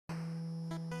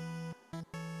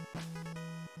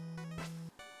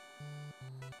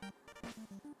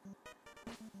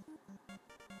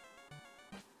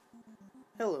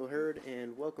Hello, Herd,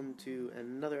 and welcome to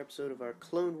another episode of our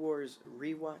Clone Wars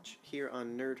rewatch here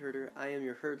on Nerd Herder. I am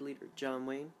your Herd leader, John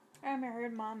Wayne. I'm your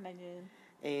Herd Mom, Megan.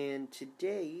 And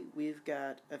today we've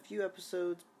got a few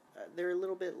episodes. They're a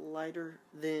little bit lighter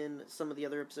than some of the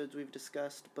other episodes we've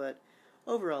discussed, but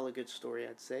overall a good story,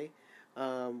 I'd say.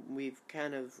 We've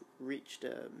kind of reached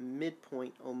a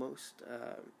midpoint almost.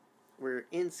 We're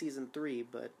in Season 3,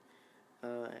 but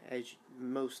as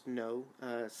most know,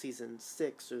 Season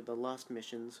 6, or the Lost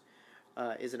Missions,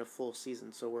 isn't a full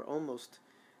season, so we're almost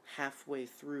halfway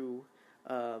through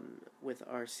with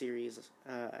our series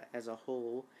as a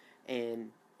whole, and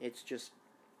it's just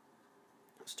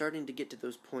starting to get to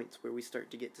those points where we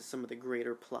start to get to some of the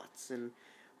greater plots and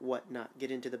whatnot, get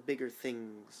into the bigger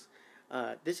things.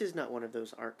 This is not one of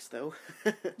those arcs, though.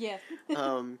 Yeah.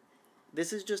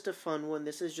 This is just a fun one.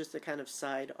 This is just a kind of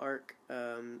side arc.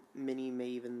 Many may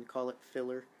even call it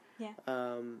filler. Yeah.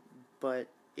 But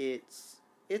it's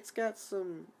got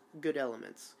some good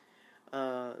elements.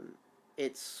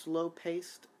 It's slow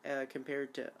paced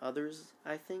compared to others,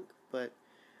 I think. But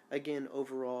again,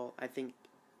 overall, I think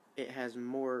it has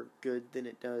more good than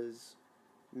it does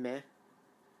meh.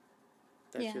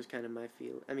 That's just kind of my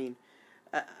feel. I mean,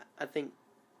 I think,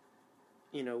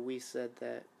 we said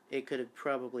that it could have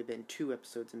probably been 2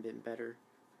 episodes and been better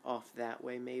off that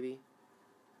way, maybe.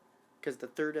 Because the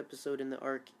 3rd episode in the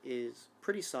arc is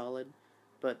pretty solid,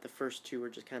 but the first 2 are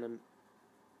just kind of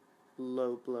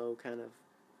low blow, kind of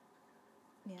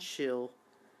chill.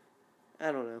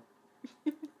 I don't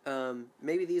know.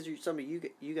 Maybe these are some of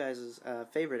you guys'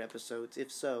 favorite episodes.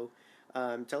 If so,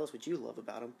 tell us what you love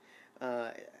about them.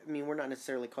 I mean, we're not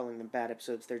necessarily calling them bad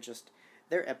episodes.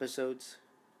 They're episodes.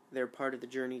 They're part of the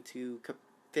journey to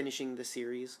finishing the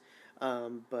series,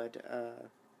 but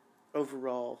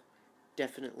overall,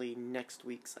 definitely next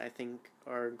week's, I think,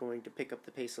 are going to pick up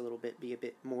the pace a little bit, be a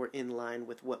bit more in line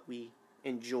with what we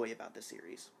enjoy about the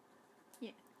series.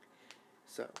 Yeah.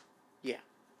 So, yeah.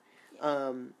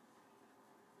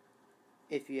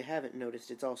 If you haven't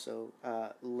noticed, it's also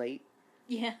late.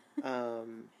 Yeah.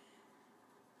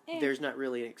 There's not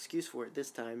really an excuse for it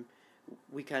this time.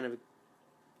 We kind of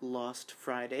lost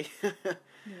Friday.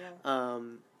 Yeah.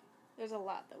 There's a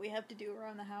lot that we have to do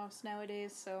around the house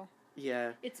nowadays, so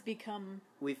yeah, it's become.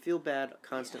 We feel bad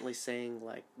constantly saying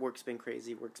like work's been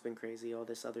crazy, all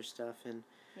this other stuff, and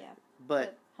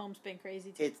but home's been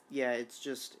crazy too.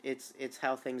 It's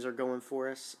how things are going for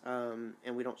us,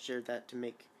 and we don't share that to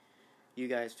make you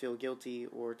guys feel guilty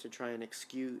or to try and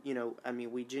excuse. I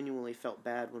mean, we genuinely felt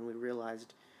bad when we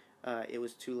realized it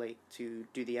was too late to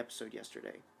do the episode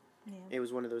yesterday. Yeah. It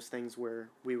was one of those things where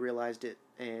we realized it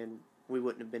and we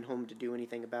wouldn't have been home to do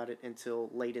anything about it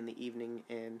until late in the evening,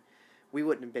 and we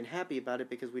wouldn't have been happy about it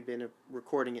because we'd been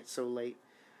recording it so late.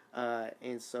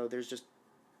 And so there's just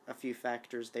a few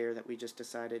factors there that we just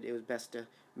decided it was best to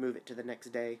move it to the next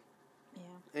day.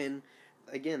 Yeah. And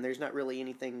again, there's not really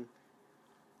anything,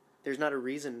 there's not a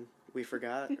reason we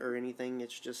forgot or anything.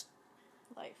 It's just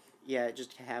life. Yeah, it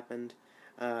just happened.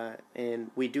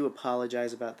 And we do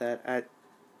apologize about that.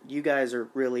 You guys are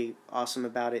really awesome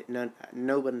about it.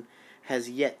 No one has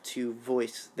yet to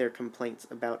voice their complaints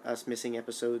about us missing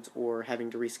episodes or having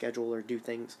to reschedule or do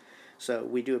things. So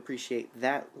we do appreciate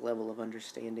that level of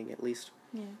understanding, at least.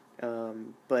 Yeah.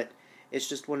 But it's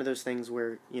just one of those things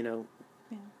where,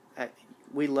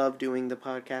 we love doing the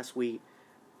podcast. We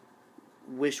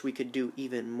wish we could do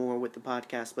even more with the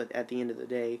podcast, but at the end of the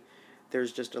day,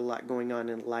 there's just a lot going on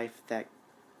in life that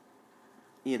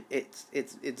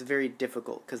it's very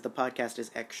difficult because the podcast is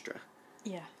extra.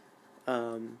 Yeah.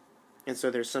 And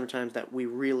so there's sometimes that we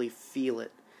really feel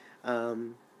it.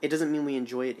 It doesn't mean we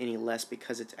enjoy it any less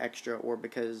because it's extra or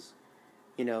because,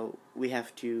 we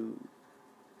have to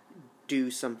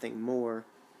do something more.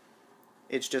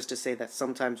 It's just to say that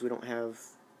sometimes we don't have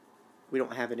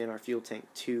it in our fuel tank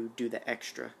to do the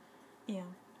extra. Yeah.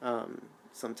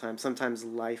 Sometimes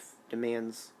life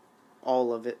demands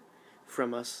all of it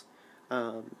from us.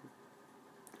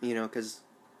 Because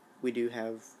we do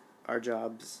have our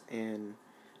jobs and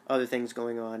other things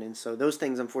going on, and so those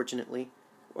things, unfortunately,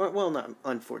 not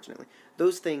unfortunately,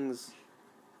 those things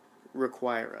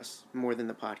require us more than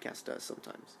the podcast does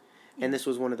sometimes. Yeah. And this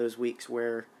was one of those weeks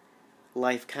where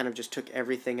life kind of just took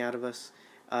everything out of us,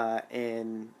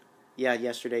 and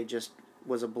yesterday just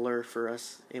was a blur for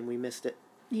us, and we missed it.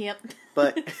 Yep.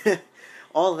 But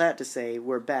all that to say,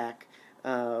 we're back,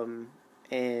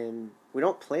 and we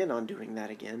don't plan on doing that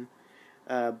again.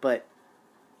 But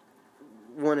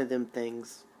one of them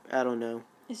things, I don't know.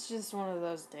 It's just one of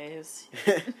those days.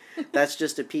 That's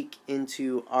just a peek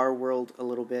into our world a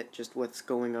little bit, just what's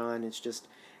going on.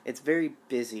 It's very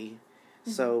busy.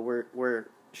 So we're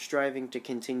striving to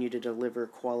continue to deliver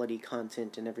quality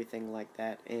content and everything like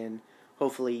that, and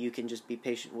hopefully you can just be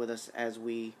patient with us as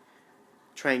we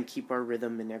try and keep our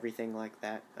rhythm and everything like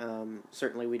that.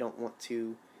 Certainly we don't want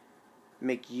to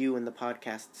make you and the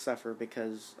podcast suffer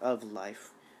because of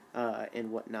life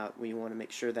and whatnot. We want to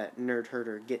make sure that Nerd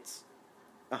Herder gets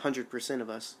 100% of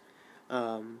us.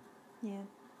 Yeah.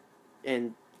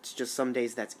 And it's just some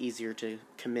days that's easier to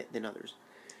commit than others.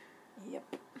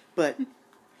 Yep. But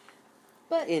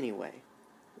anyway,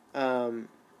 I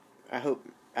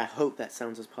hope that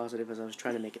sounds as positive as I was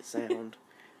trying to make it sound.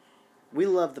 We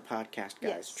love the podcast, guys.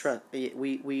 Yes. Trust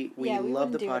we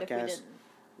love the podcast.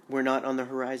 We're not on the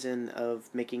horizon of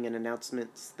making an announcement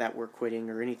that we're quitting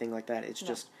or anything like that. It's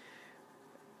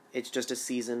just a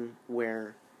season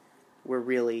where we're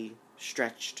really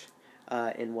stretched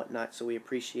and whatnot. So we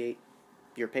appreciate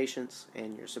your patience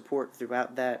and your support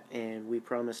throughout that, and we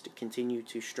promise to continue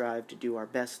to strive to do our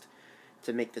best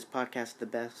to make this podcast the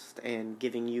best and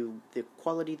giving you the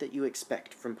quality that you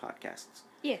expect from podcasts.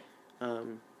 Yeah.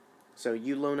 So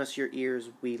you loan us your ears,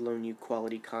 we loan you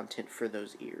quality content for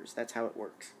those ears. That's how it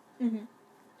works. Mm-hmm.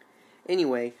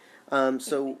 Anyway,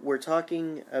 so we're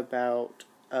talking about,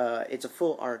 it's a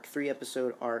full arc,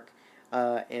 3-episode arc,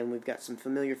 and we've got some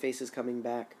familiar faces coming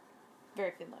back.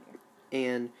 Very familiar.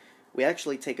 And we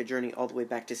actually take a journey all the way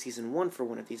back to season 1 for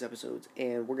one of these episodes,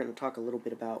 and we're going to talk a little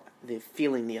bit about the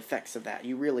effects of that.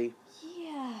 You really...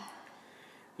 Yeah.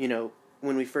 You know,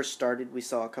 when we first started, we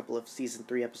saw a couple of season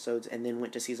 3 episodes and then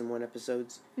went to season 1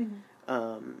 episodes.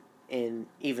 Mm-hmm. And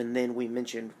even then we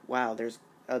mentioned, wow, there's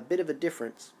a bit of a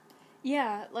difference.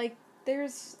 Yeah, like,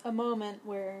 there's a moment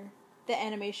where the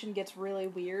animation gets really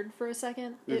weird for a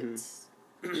second. Mm-hmm. It's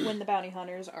when the bounty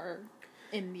hunters are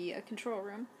in the control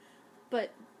room.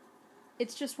 But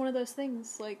it's just one of those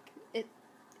things, like,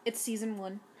 it's season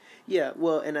 1. Yeah,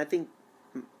 well, and I think,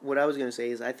 what I was going to say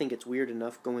is I think it's weird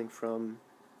enough going from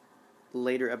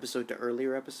later episode to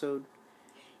earlier episode.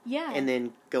 Yeah. And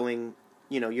then going,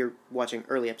 you know, you're watching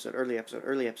early episode,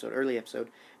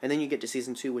 and then you get to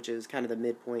season 2, which is kind of the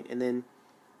midpoint, and then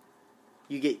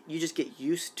you just get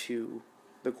used to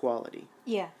the quality.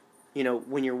 Yeah. You know,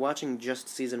 when you're watching just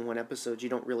season 1 episodes, you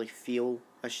don't really feel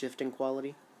a shift in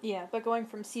quality. Yeah, but going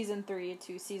from season 3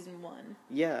 to season 1.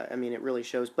 Yeah, I mean, it really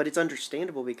shows. But it's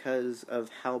understandable because of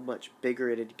how much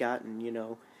bigger it had gotten, you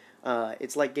know.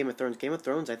 It's like Game of Thrones. Game of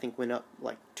Thrones, I think, went up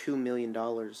like $2 million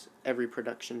every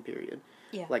production period.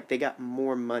 Yeah. Like, they got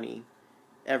more money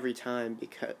every time,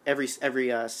 because every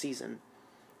season,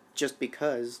 just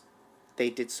because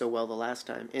they did so well the last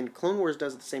time. And Clone Wars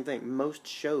does the same thing. Most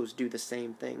shows do the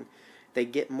same thing. They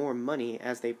get more money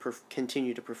as they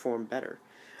continue to perform better.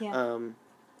 Yeah.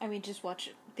 I mean, just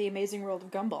watch The Amazing World of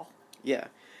Gumball. Yeah.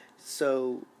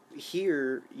 So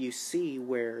here you see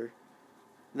where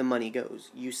the money goes.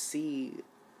 You see,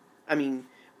 I mean,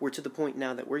 we're to the point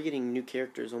now that we're getting new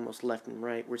characters almost left and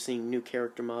right. We're seeing new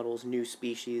character models, new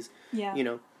species. Yeah. You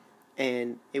know,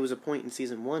 and it was a point in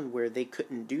season 1 where they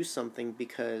couldn't do something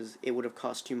because it would have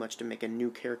cost too much to make a new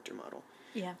character model.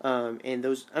 Yeah. And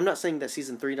those, I'm not saying that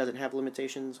season 3 doesn't have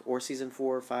limitations, or season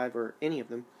 4 or 5 or any of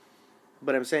them.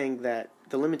 But I'm saying that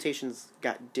the limitations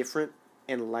got different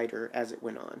and lighter as it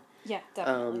went on. Yeah,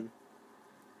 definitely.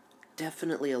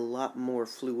 Definitely a lot more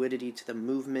fluidity to the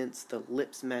movements. The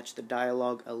lips match the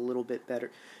dialogue a little bit better.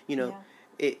 You know,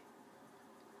 it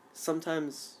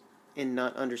sometimes in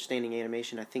not understanding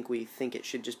animation, I think we think it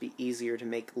should just be easier to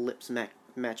make lips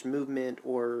match movement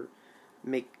or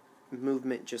make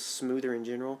movement just smoother in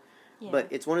general. Yeah. But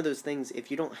it's one of those things, if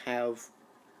you don't have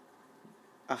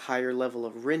a higher level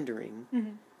of rendering,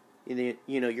 you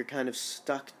know, you're kind of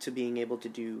stuck to being able to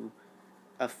do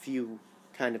a few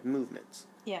kind of movements.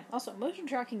 Yeah, also, motion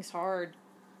tracking's hard.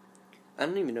 I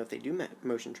don't even know if they do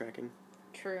motion tracking.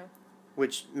 True.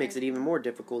 Which makes it even more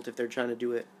difficult if they're trying to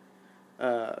do it,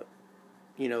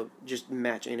 you know, just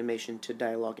match animation to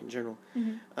dialogue in general.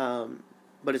 Mm-hmm.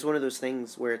 But it's one of those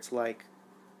things where it's like,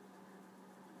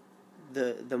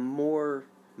 the more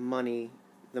money,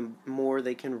 the more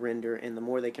they can render, and the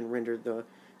more they can render, the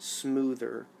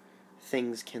smoother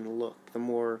things can look, the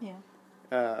more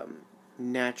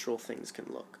natural things can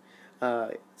look.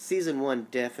 Season 1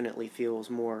 definitely feels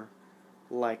more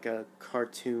like a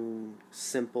cartoon,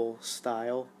 simple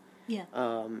style. Yeah.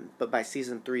 But by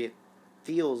season 3, it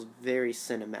feels very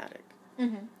cinematic.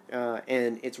 Mm-hmm.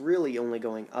 And it's really only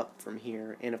going up from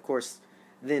here. And of course,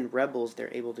 then Rebels,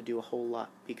 they're able to do a whole lot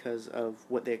because of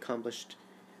what they accomplished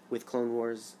with Clone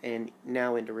Wars, and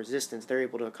now into Resistance, they're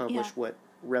able to accomplish what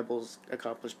Rebels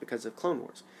accomplished because of Clone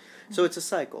Wars. Mm-hmm. So it's a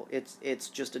cycle. It's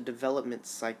just a development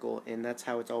cycle, and that's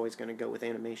how it's always going to go with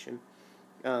animation.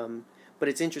 But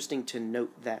it's interesting to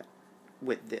note that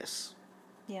with this.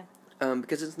 Yeah.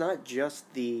 Because it's not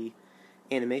just the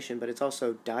animation, but it's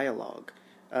also dialogue.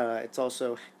 It's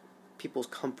also people's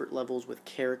comfort levels with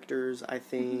characters, I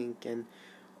think, and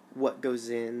what goes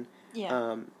in.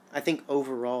 Yeah. I think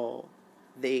overall,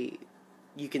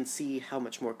 you can see how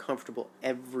much more comfortable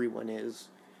everyone is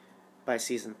by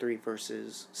season 3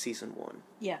 versus season 1.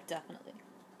 Yeah, definitely.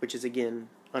 Which is, again,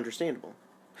 understandable.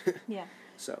 Yeah.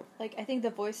 So. Like, I think the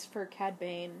voice for Cad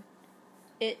Bane,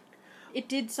 it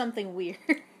did something weird.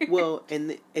 Well,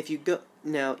 and if you go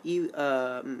now,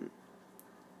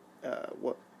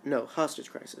 Hostage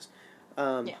Crisis.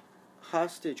 Yeah.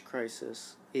 Hostage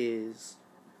Crisis is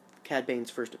Cad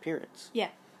Bane's first appearance. Yeah.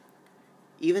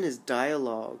 Even his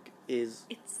dialogue is...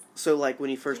 So, like, when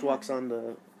he first walks on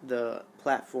the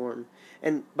platform...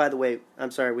 And, by the way, I'm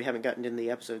sorry, we haven't gotten into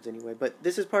the episodes anyway, but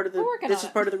this is part of the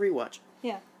rewatch.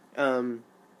 Yeah.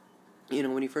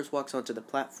 When he first walks onto the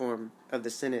platform of the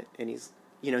Senate, and he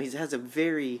has a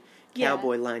very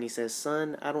cowboy line. He says,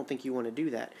 "Son, I don't think you want to do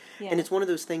that." Yeah. And it's one of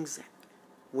those things,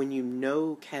 when you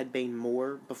know Cad Bane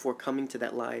more before coming to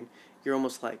that line, you're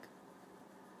almost like,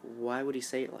 why would he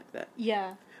say it like that?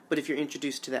 Yeah. But if you're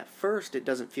introduced to that first, it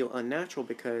doesn't feel unnatural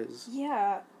because...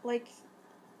 Yeah, like,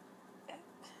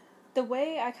 the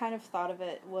way I kind of thought of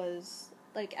it was,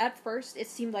 like, at first, it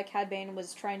seemed like Cad Bane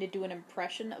was trying to do an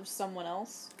impression of someone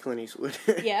else. Clint Eastwood.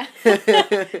 Yeah.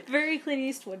 Very Clint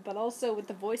Eastwood, but also with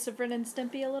the voice of Ren and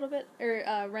Stimpy a little bit.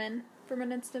 Or, Ren from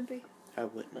Ren and Stimpy. I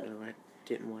wouldn't know. I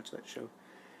didn't watch that show.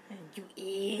 You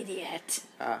idiot.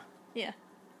 Ah. Yeah.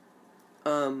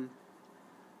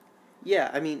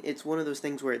 Yeah, I mean, it's one of those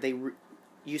things where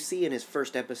you see in his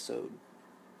first episode,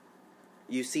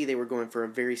 you see they were going for a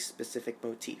very specific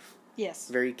motif. Yes.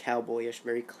 Very cowboyish,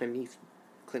 very Clint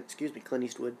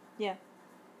Eastwood. Yeah.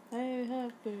 I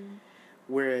have been.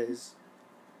 Whereas,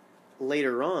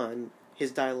 later on, his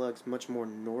dialogue's much more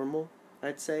normal,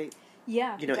 I'd say.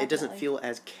 Yeah, definitely. It doesn't feel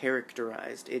as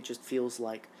characterized. It just feels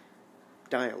like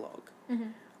dialogue.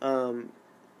 Mm-hmm.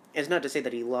 It's not to say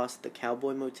that he lost the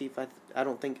cowboy motif. I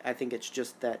think it's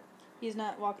just that... He's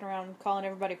not walking around calling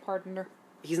everybody partner.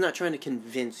 He's not trying to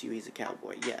convince you he's a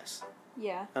cowboy, yes.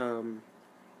 Yeah.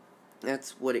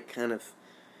 That's what it kind of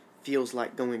feels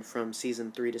like going from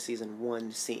season 3 to season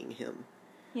 1, seeing him.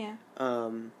 Yeah.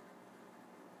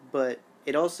 But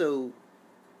it also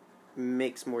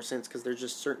makes more sense because there's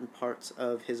just certain parts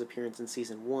of his appearance in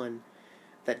season 1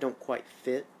 that don't quite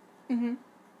fit. Mm-hmm.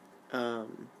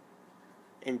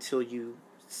 Until you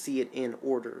see it in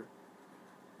order.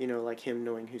 Like him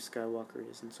knowing who Skywalker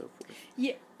is and so forth.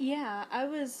 Yeah, I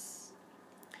was...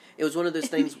 It was one of those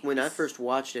things, when I first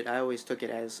watched it, I always took it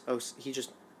as, he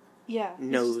just knows.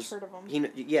 He's just heard of him.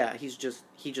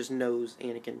 He just knows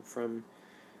Anakin from,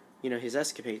 his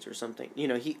escapades or something.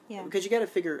 Because you gotta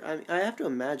figure, I have to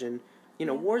imagine,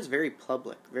 war is very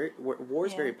public. War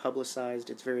is very publicized.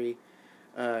 It's very,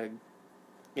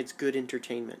 it's good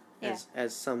entertainment,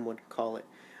 as some would call it.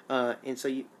 And so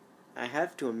I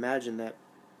have to imagine that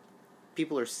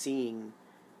people are seeing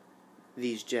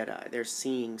these Jedi. They're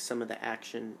seeing some of the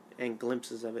action and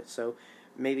glimpses of it. So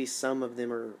maybe some of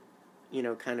them are,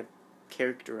 kind of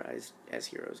characterized as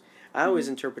heroes. I always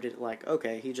interpreted it like,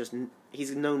 okay,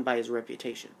 he's known by his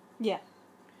reputation. Yeah.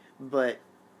 But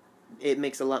it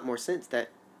makes a lot more sense that,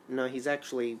 no, he's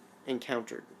actually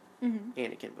encountered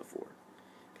Anakin before,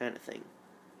 kind of thing.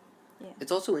 Yeah.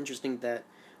 It's also interesting that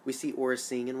we see Aura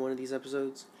Singh in one of these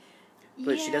episodes,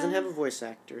 but she doesn't have a voice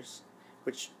actress,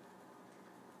 which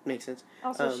makes sense.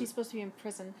 Also, she's supposed to be in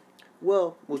prison.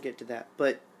 Well, we'll get to that.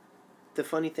 But the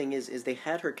funny thing is they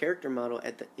had her character model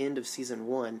at the end of season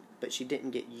 1, but she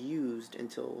didn't get used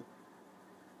until,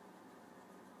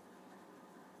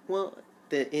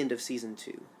 the end of season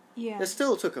 2. Yeah. It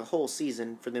still took a whole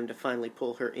season for them to finally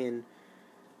pull her in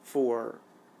for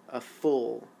a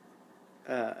full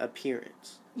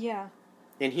appearance. Yeah.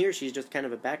 And here she's just kind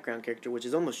of a background character, which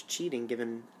is almost cheating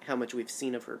given how much we've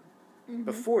seen of her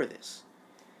before this.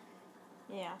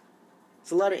 Yeah.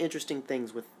 It's a lot of interesting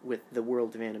things with the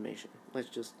world of animation. Let's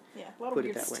just put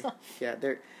it that way. Yeah,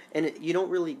 you don't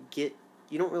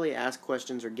really ask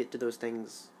questions or get to those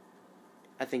things,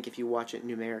 I think, if you watch it in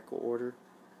numerical order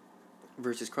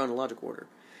versus chronological order.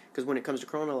 Because when it comes to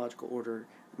chronological order,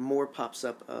 more pops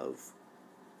up of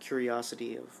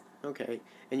curiosity of, okay,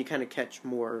 and you kind of catch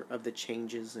more of the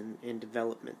changes and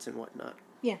developments and whatnot.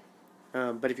 Yeah.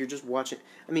 But if you're just watching...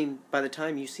 I mean, by the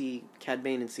time you see Cad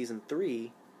Bane in Season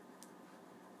 3,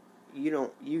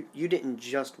 you didn't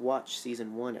just watch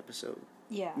Season 1 episode.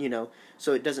 Yeah.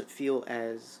 So it doesn't feel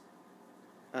as...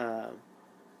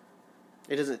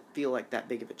 It doesn't feel like that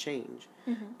big of a change.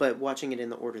 Mm-hmm. But watching it in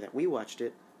the order that we watched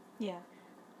it, Yeah.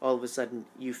 all of a sudden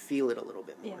you feel it a little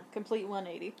bit more. Yeah, complete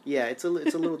 180. Yeah, it's a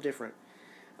little different.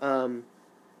 Because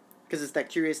it's that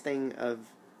curious thing of,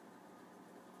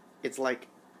 it's like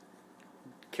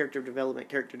character development,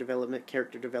 undevelopment,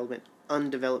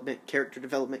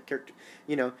 character,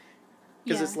 you know,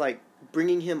 because it's like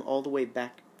bringing him all the way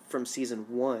back from season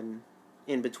 1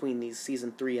 in between these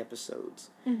season 3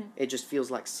 episodes. Mm-hmm. It just feels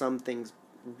like some things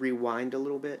rewind a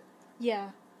little bit.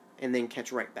 Yeah. And then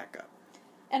catch right back up.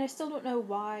 And I still don't know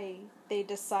why they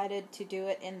decided to do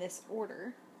it in this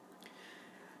order.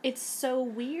 It's so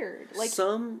weird. Like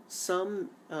some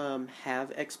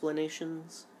have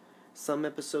explanations. Some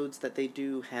episodes that they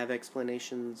do have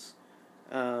explanations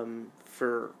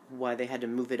for why they had to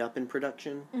move it up in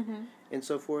production and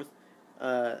so forth.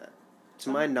 To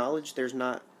my knowledge, there's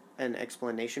not an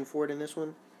explanation for it in this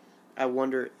one. I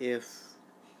wonder if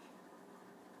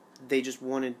they just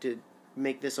wanted to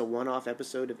make this a one-off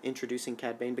episode of introducing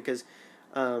Cad Bane, because,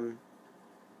 in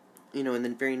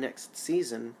the very next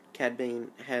season, Cad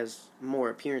Bane has more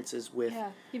appearances with...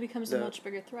 Yeah, he becomes a much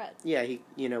bigger threat. Yeah, he,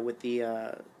 with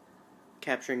the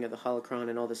capturing of the holocron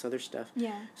and all this other stuff.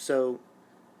 Yeah. So,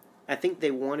 I think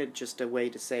they wanted just a way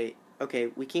to say, okay,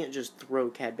 we can't just throw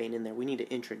Cad Bane in there. We need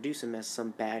to introduce him as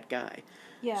some bad guy.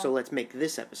 Yeah. So let's make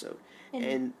this episode.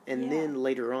 And then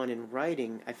later on in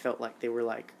writing, I felt like they were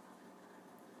like,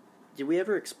 did we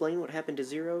ever explain what happened to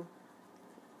Zero?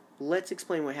 Let's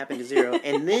explain what happened to Zero.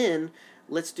 And then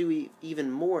let's do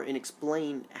even more and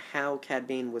explain how Cad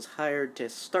Bane was hired to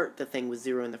start the thing with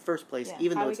Zero in the first place,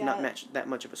 even though it's not that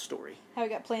much of a story. How he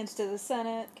got plans to the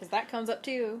Senate, because that comes up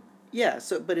too. Yeah,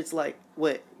 but it's like,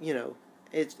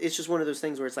 it's just one of those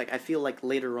things where it's like, I feel like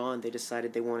later on they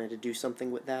decided they wanted to do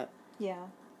something with that. Yeah.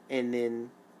 And then,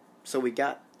 so we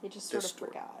got... They just sort of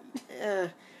forgot.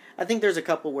 I think there's a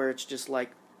couple where it's just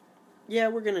like, yeah,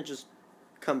 we're gonna just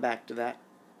come back to that.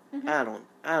 Mm-hmm.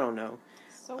 I don't know.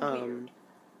 So weird.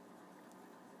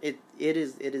 It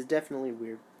is definitely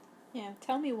weird. Yeah,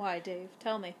 tell me why, Dave.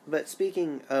 Tell me. But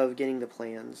speaking of getting the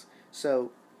plans,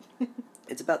 so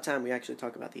it's about time we actually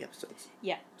talk about the episodes.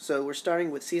 Yeah. So we're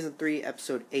starting with season 3,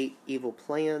 episode 8, Evil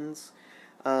Plans.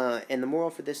 And the moral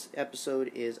for this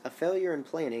episode is, a failure in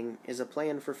planning is a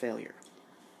plan for failure.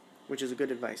 Which is a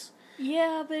good advice.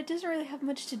 Yeah, but it doesn't really have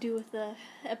much to do with the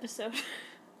episode.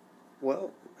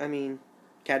 Well, I mean,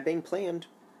 Cad Bane planned.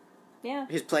 Yeah.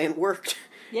 His plan worked.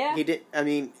 Yeah. He did. I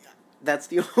mean, that's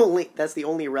the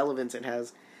only relevance it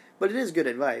has. But it is good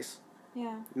advice.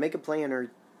 Yeah. Make a plan or,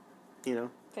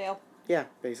 fail. Yeah,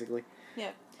 basically.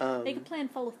 Yeah. Make a plan,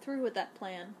 follow through with that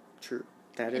plan. True.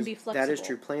 And be flexible. That is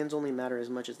true. Plans only matter as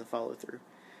much as the follow through.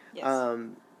 Yes.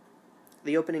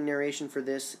 The opening narration for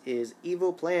this is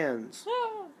Evil Plans.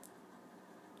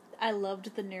 I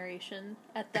loved the narration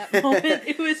at that moment.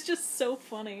 It was just so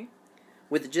funny.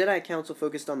 With the Jedi Council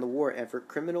focused on the war effort,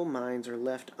 criminal minds are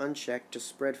left unchecked to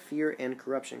spread fear and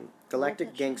corruption.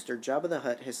 Galactic gangster Jabba the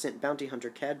Hutt has sent bounty hunter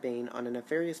Cad Bane on a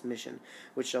nefarious mission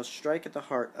which shall strike at the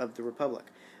heart of the Republic.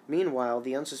 Meanwhile,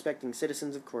 the unsuspecting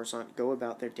citizens of Coruscant go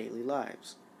about their daily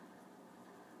lives.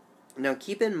 Now,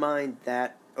 keep in mind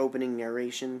that opening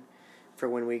narration for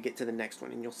when we get to the next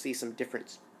one, and you'll see some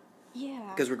difference.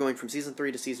 Yeah. Because we're going from season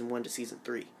 3 to season 1 to season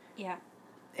 3. Yeah.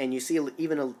 And you see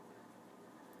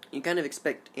you kind of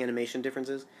expect animation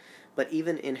differences, but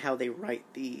even in how they write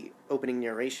the opening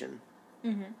narration,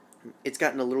 it's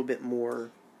gotten a little bit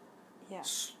more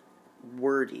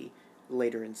wordy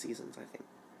later in seasons, I think.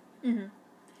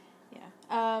 Mm-hmm.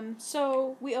 Yeah.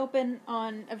 So we open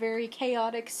on a very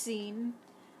chaotic scene.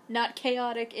 Not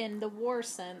chaotic in the war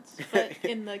sense, but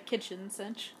in the kitchen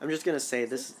sense. I'm just going to say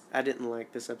this, I didn't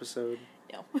like this episode.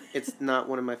 No. It's not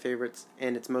one of my favorites,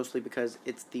 and it's mostly because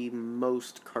it's the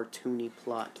most cartoony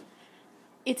plot.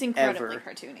 It's incredibly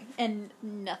cartoony, and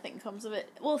nothing comes of it.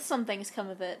 Well, some things come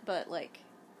of it, but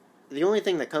the only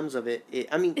thing that comes of it,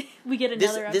 we get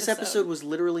another episode. This episode was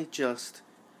literally just,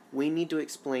 we need to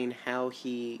explain how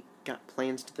he got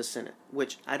plans to the Senate,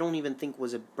 which I don't even think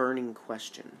was a burning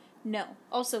question. No.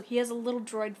 Also, he has a little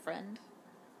droid friend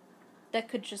that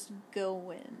could just go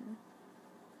in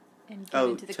and get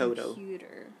into the Toto.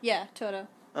 computer. Yeah, Toto.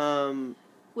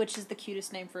 Which is the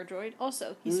cutest name for a droid.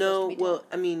 Also, he's supposed to be dead.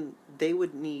 I mean, they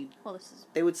would need... Well,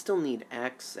 they would still need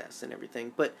access and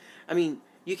everything, but, I mean,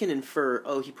 you can infer,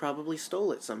 he probably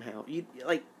stole it somehow.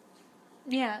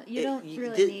 Yeah, you don't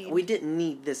really need... We didn't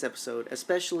need this episode,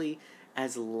 especially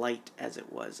as light as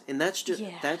it was. And that's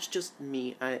just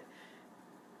me.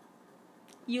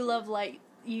 You love light.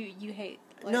 You hate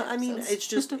light No, I mean, episodes.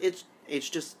 it's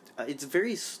just, it's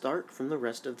very stark from the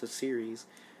rest of the series.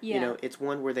 Yeah. You know, it's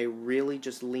one where they really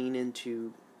just lean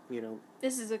into, you know,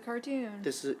 this is a cartoon.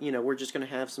 this is, you know, we're just going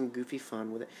to have some goofy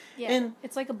fun with it. Yeah, and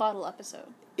it's like a bottle episode.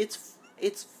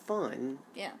 It's fun.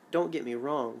 Yeah. Don't get me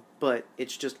wrong, but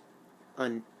it's just,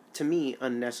 to me,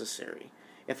 unnecessary.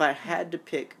 If I had to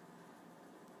pick,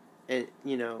 and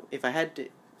you know, if I had to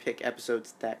pick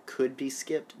episodes that could be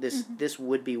skipped, this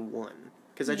would be one.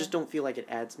 Because I just don't feel like it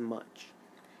adds much.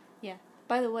 Yeah.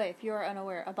 By the way, if you are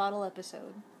unaware, a bottle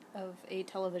episode of a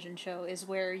television show is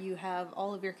where you have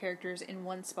all of your characters in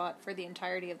one spot for the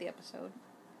entirety of the episode.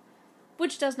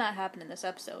 Which does not happen in this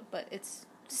episode, but it's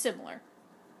similar.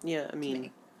 Yeah, I mean,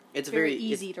 me. it's very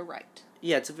easy to write.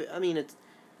 Yeah, it's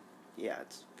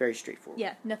very straightforward.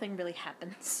 Yeah, nothing really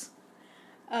happens.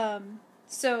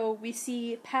 So we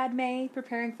see Padme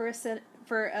preparing for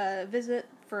a visit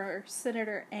for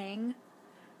Senator Aang.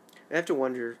 I have to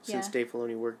wonder, since Dave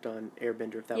Filoni worked on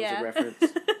Airbender, if that was a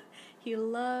reference. He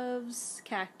loves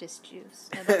cactus juice.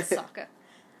 No, that's Sokka.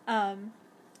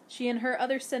 She and her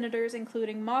other senators,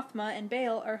 including Mothma and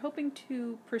Bail, are hoping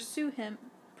to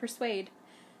persuade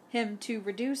him to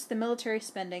reduce the military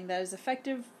spending that is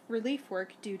effective relief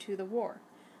work due to the war.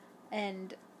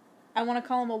 And I want to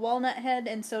call him a walnut head,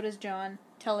 and so does John.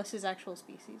 Tell us his actual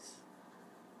species.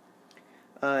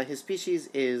 His species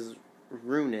is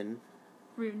Runan.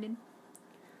 Runan.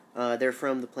 They're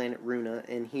from the planet Runa,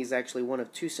 and he's actually one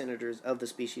of two senators of the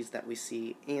species that we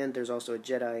see, and there's also a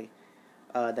Jedi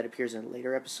that appears in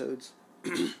later episodes.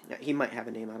 He might have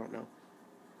a name, I don't know.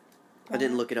 I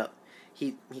didn't look it up.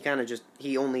 He kind of just,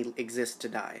 he only exists to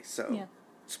die, so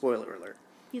spoiler alert.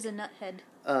 He's a nuthead.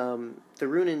 The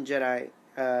Runan Jedi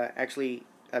actually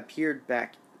appeared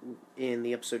back in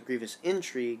the episode Grievous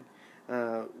Intrigue,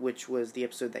 which was the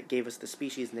episode that gave us the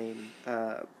species name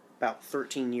about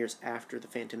 13 years after The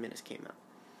Phantom Menace came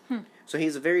out. So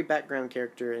he's a very background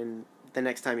character, and the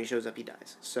next time he shows up, he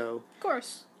dies. So of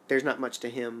course. There's not much to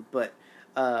him, but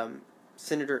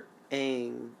Senator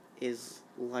Aang is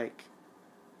like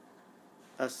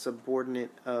a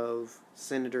subordinate of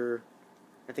Senator,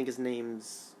 I think his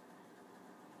name's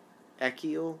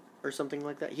Ekiel or something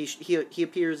like that. He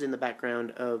appears in the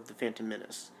background of The Phantom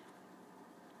Menace.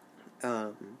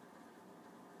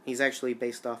 He's actually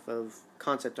based off of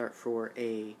concept art for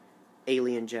a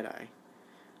Alien Jedi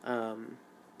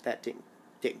that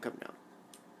didn't come down.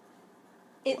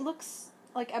 It looks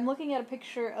like, I'm looking at a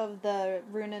picture of the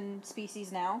Runan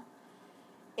species now.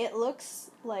 It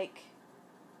looks like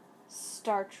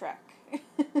Star Trek.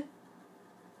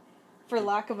 For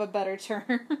lack of a better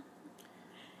term.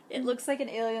 It looks like an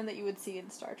alien that you would see in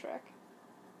Star Trek.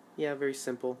 Yeah, very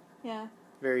simple. Yeah.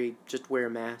 Very, just wear a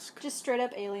mask. Just straight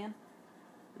up alien.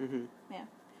 Mm-hmm. Yeah.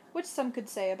 Which some could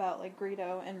say about, like,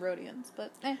 Greedo and Rhodians,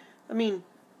 but eh. I mean,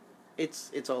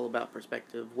 it's all about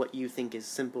perspective. What you think is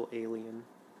simple alien,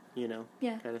 you know,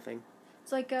 kind of thing.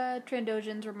 It's like,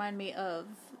 Trandoshan's remind me of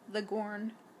the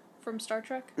Gorn from Star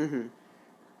Trek. Mm-hmm.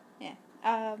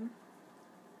 Yeah.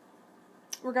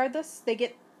 Regardless, they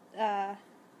get,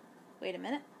 wait a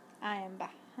minute. I am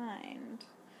behind.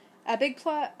 A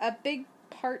big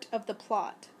part of the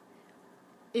plot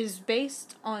is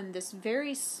based on this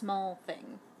very small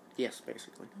thing. Yes,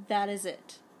 basically. That is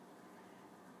it.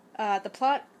 The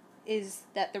plot is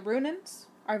that the Runans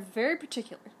are very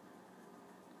particular.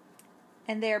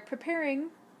 And they are preparing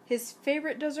his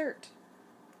favorite dessert,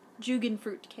 Jugan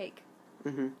fruit cake.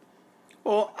 Mm-hmm.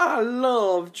 Oh, I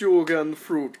love Jugan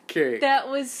fruit cake. That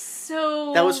was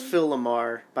so... That was Phil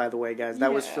Lamar, by the way, guys.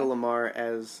 That was Phil Lamar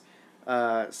as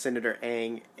Senator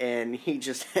Aang, and he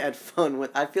just had fun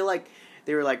with... I feel like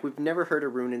they were like, we've never heard a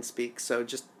Runan speak, so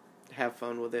just have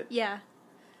fun with it. Yeah.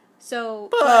 So...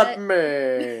 But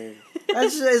man!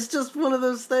 It's just one of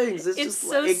those things. It's just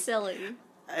so like, silly.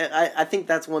 I think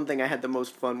that's one thing I had the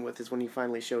most fun with, is when he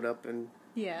finally showed up, and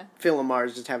Phil Lamar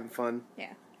is just having fun.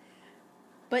 Yeah.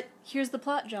 But here's the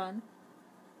plot, John.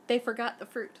 They forgot the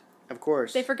fruit. Of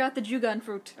course. They forgot the Jugan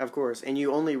fruit. Of course. And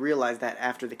you only realize that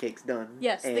after the cake's done.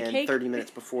 Yes, and the cake... 30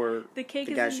 minutes before the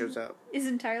guy shows up. Is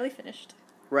entirely finished.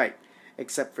 Right.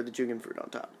 Except for the Jugan fruit on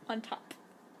top. On top.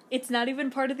 It's not even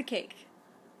part of the cake.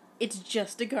 It's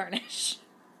just a garnish.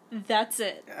 That's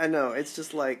it. I know. It's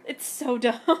just like... It's so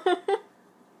dumb.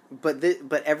 But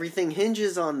everything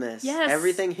hinges on this. Yes.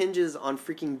 Everything hinges on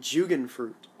freaking Jugan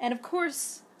fruit. And of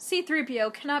course,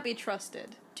 C-3PO cannot be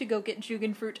trusted to go get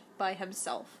Jugan fruit by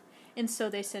himself. And so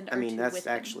they send R2 with him. I mean, that's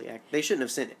actually... They shouldn't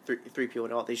have sent 3PO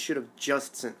at all. They should have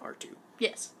just sent R2.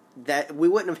 Yes. That we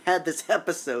wouldn't have had this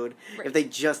episode if they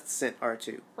just sent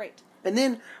R2. Right. And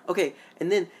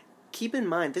then keep in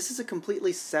mind, this is a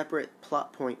completely separate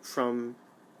plot point from...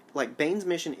 Like, Bane's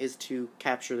mission is to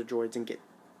capture the droids and get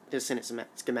the Senate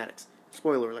schematics.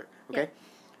 Spoiler alert, okay? Yeah.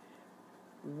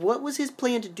 What was his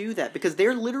plan to do that? Because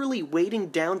they're literally waiting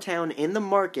downtown in the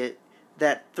market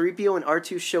that 3PO and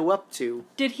R2 show up to.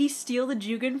 Did he steal the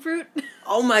Jugen fruit?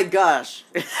 Oh my gosh.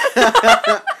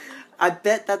 I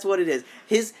bet that's what it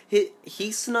is.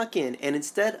 He snuck in, and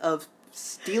instead of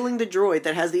stealing the droid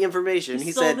that has the information,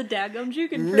 he stole said, the daggum Jugen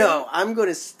fruit. no, I'm going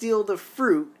to steal the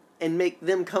fruit and make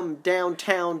them come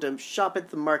downtown to shop at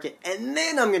the market, and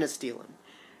then I'm going to steal him.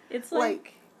 It's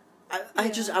like I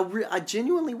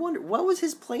genuinely wonder, what was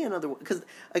his plan otherwise? Because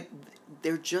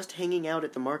they're just hanging out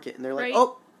at the market, and they're like, right.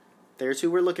 oh, there's who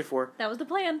we're looking for. That was the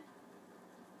plan.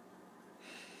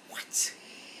 What?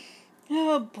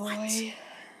 Oh, boy.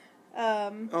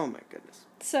 Oh my goodness.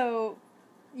 So,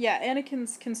 yeah,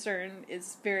 Anakin's concern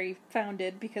is very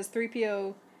founded because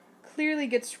 3PO clearly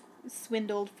gets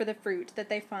swindled for the fruit that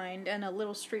they find in a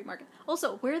little street market.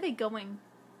 Also, where are they going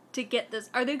to get this?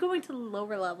 Are they going to the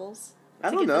lower levels to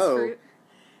I don't get know. this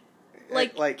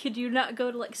fruit? Like, could you not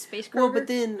go to, like, Space Kroger? Well, but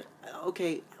then,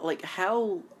 okay, like,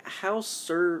 how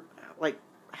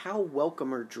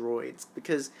welcome are droids?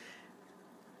 Because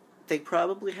they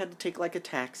probably had to take, like, a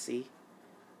taxi.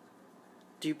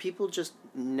 Do people just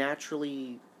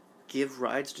naturally give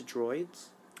rides to droids?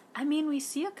 I mean, we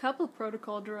see a couple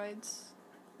protocol droids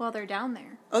while they're down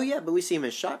there. Oh, yeah, but we see them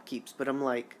as shopkeeps, but I'm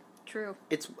like... True.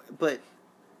 But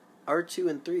R2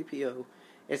 and 3PO,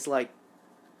 it's like,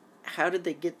 how did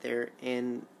they get there?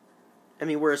 And, I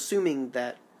mean, we're assuming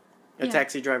that a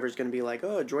taxi driver is going to be like,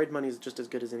 oh, droid money is just as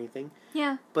good as anything.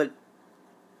 Yeah. But,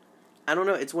 I don't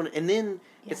know, it's one... And then,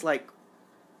 it's like...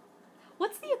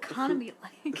 What's the economy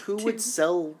like? Who would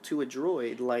sell to a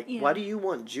droid? Like, why do you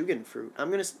want Jugen fruit?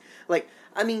 I'm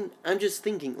just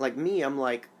thinking, like, me, I'm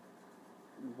like,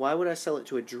 why would I sell it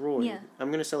to a droid? Yeah. I'm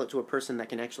going to sell it to a person that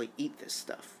can actually eat this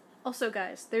stuff. Also,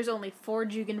 guys, there's only 4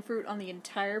 Jugen fruit on the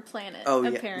entire planet, Oh,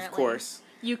 apparently. yeah, of course.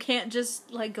 You can't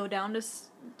just, like, go down to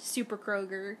Super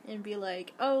Kroger and be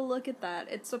like, oh, look at that.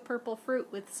 It's a purple fruit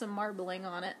with some marbling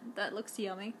on it. That looks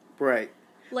yummy. Right.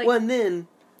 Like, well, and then,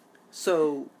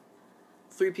 so...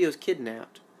 3PO's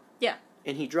kidnapped. Yeah.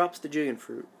 And he drops the Jugen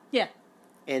fruit. Yeah.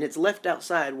 And it's left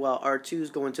outside while R2's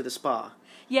going to the spa.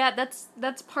 Yeah,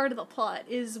 that's part of the plot,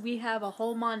 is we have a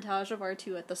whole montage of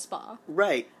R2 at the spa.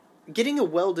 Right. Getting a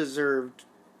well-deserved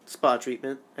spa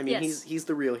treatment. I mean, yes. he's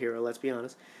the real hero, let's be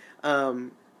honest.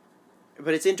 But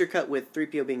it's intercut with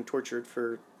 3PO being tortured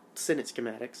for Senate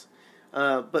schematics.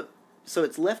 So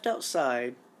it's left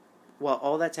outside while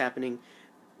all that's happening.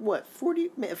 What,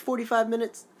 45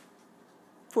 minutes?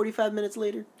 45 minutes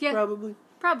later? Yeah.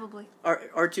 Probably.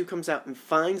 R2 comes out and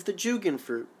finds the Jugen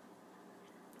fruit.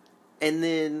 And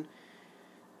then,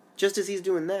 just as he's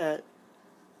doing that,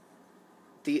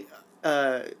 the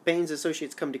Bane's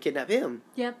associates come to kidnap him.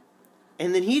 Yep.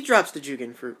 And then he drops the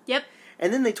Jugen fruit. Yep.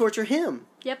 And then they torture him.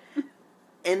 Yep.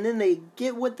 And then they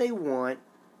get what they want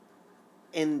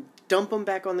and dump him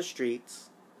back on the streets.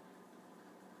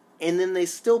 And then they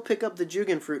still pick up the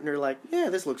Jugen fruit and they're like, yeah,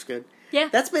 this looks good. Yeah.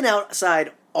 That's been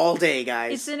outside all day,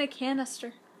 guys. It's in a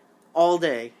canister. All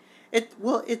day.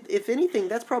 If anything,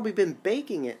 that's probably been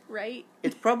baking it. Right.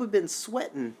 It's probably been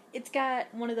sweating. It's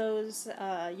got one of those,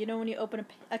 when you open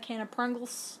a can of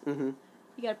Pringles? Mm-hmm.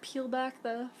 You gotta peel back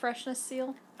the freshness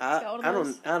seal. I don't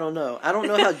know. I don't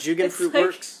know how Jugen fruit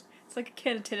works. It's like a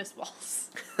can of tennis balls.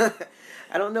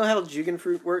 I don't know how Jugen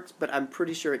fruit works, but I'm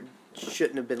pretty sure it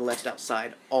shouldn't have been left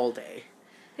outside all day.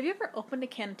 Have you ever opened a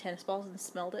can of tennis balls and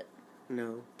smelled it?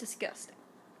 No. Disgusting.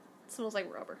 It smells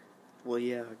like rubber. Well,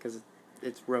 yeah, because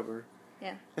it's rubber.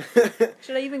 Yeah.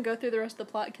 Should I even go through the rest of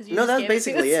the plot? Because no, that's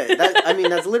basically it.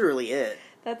 That's literally it.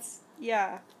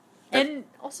 Yeah. And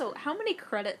also, how many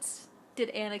credits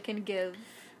did Anakin give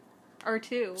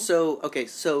R2? So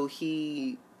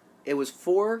it was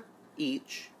 4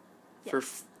 each for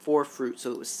 4 fruits,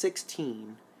 so it was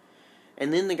 16.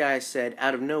 And then the guy said,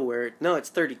 out of nowhere, no, it's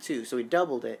 32, so he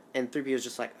doubled it, and 3PO was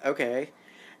just like, okay.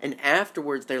 And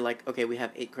afterwards, they're like, okay, we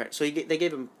have 8 credits. So he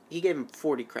gave him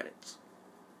 40 credits.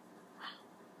 Wow.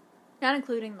 Not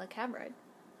including the cab ride.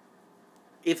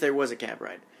 If there was a cab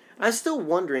ride. I'm still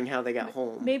wondering how they got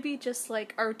home. Maybe just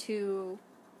like R2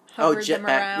 hovered them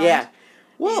around. Yeah.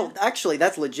 Well, actually,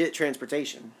 that's legit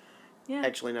transportation. Yeah.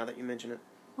 Actually, now that you mention it.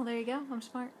 Well, there you go. I'm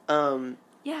smart.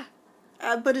 Yeah.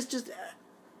 But it's just,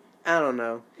 I don't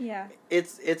know. Yeah.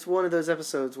 It's one of those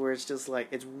episodes where it's just like,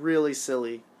 it's really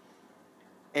silly.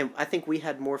 And I think we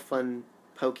had more fun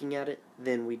poking at it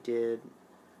than we did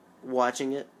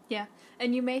watching it. Yeah.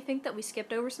 And you may think that we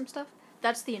skipped over some stuff.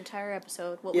 That's the entire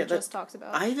episode, what we just talked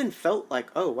about. I even felt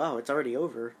like, oh, wow, it's already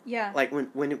over. Yeah. Like,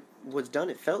 when it was done,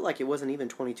 it felt like it wasn't even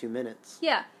 22 minutes.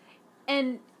 Yeah.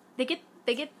 And they get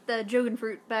they get the Jogan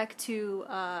fruit back to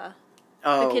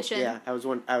Oh, kitchen. yeah. I was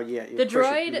one. Oh, yeah. The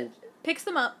droid picks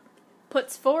them up,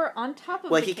 puts 4 on top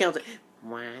of well, the he cake. counts it.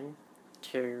 1,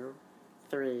 2,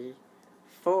 3,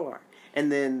 4.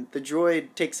 And then the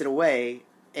droid takes it away,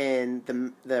 and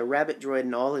the rabbit droid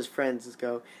and all his friends just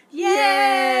go,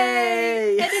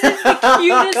 Yay! And it is the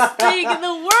cutest thing in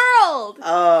the world!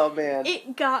 Oh, man.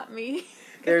 It got me.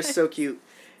 They're so cute.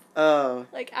 Oh.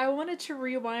 Like, I wanted to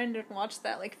rewind and watch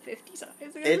that like 50 times.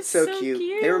 It's so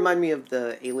cute. They remind me of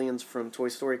the aliens from Toy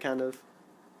Story, kind of.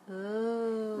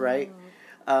 Oh. Right?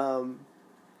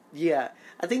 Yeah.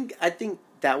 I think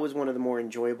that was one of the more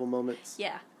enjoyable moments.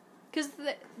 Yeah. Because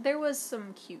there was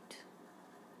some cute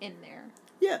in there.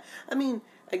 Yeah. I mean,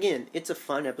 again, it's a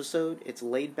fun episode. It's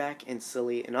laid back and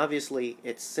silly, and obviously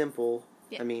it's simple.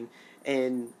 Yeah. I mean,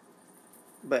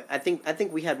 but I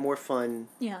think we had more fun.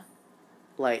 Yeah.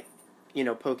 Like,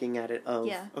 poking at it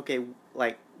of, okay,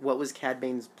 like, what was Cad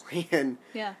Bane's plan?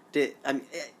 Yeah.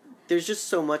 There's just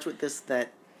so much with this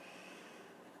that,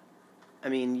 I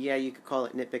mean, yeah, you could call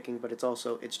it nitpicking, but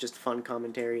it's just fun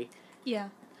commentary. Yeah.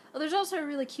 Well, there's also a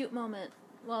really cute moment.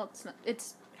 Well, it's not.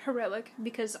 It's heroic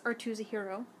because R2's a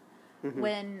hero. Mm-hmm.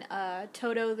 When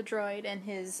Toto the droid and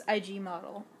his IG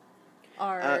model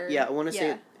are... I want to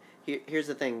say, here's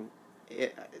the thing.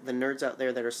 The nerds out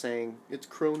there that are saying, it's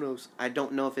Kronos. I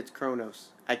don't know if it's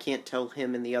Kronos. I can't tell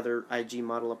him and the other IG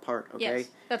model apart, okay? Yes,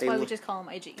 that's why we just call him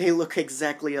IG. They look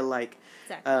exactly alike.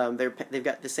 Exactly. They've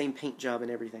got the same paint job and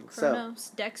everything.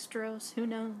 Kronos, Dextros, who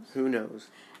knows? Who knows?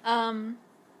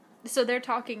 So they're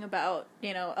talking about,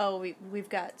 we've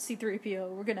got C-3PO,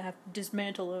 we're gonna have to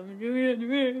dismantle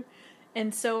him.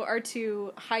 And so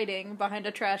R2, hiding behind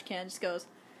a trash can, just goes,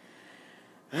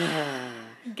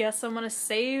 guess I'm gonna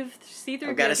save C-3PO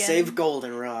I've gotta save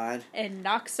Goldenrod. And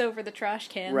knocks over the trash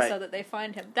can so that they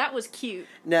find him. That was cute.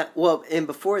 Now, well, and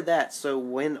before that, so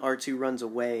when R2 runs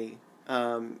away,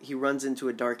 he runs into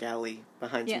a dark alley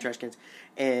behind some trash cans,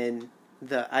 and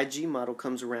the IG model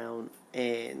comes around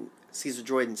and sees a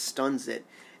droid and stuns it.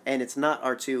 And it's not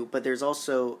R2, but there's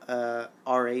also a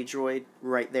RA droid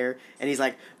right there, and he's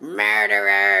like,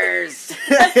 murderers!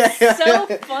 That's so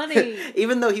funny.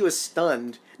 Even though he was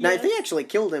stunned. Now, if they actually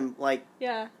killed him,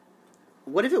 Yeah.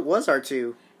 What if it was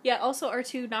R2? Yeah, also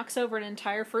R2 knocks over an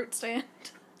entire fruit stand.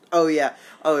 Oh, yeah.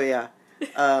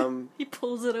 He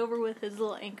pulls it over with his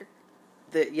little anchor.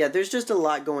 There's just a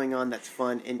lot going on that's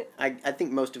fun, and I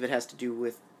think most of it has to do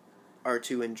with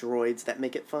R2 and droids that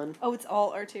make it fun. Oh, it's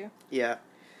all R2. Yeah.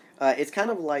 It's kind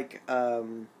of like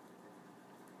the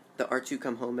R2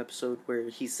 Come Home episode where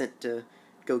he's sent to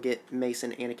go get Mace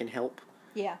and Anakin help.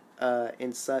 Yeah.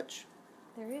 And such.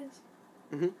 There he is.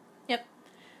 Mm-hmm. Yep.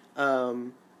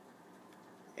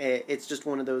 It's just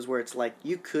one of those where it's like,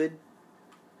 you could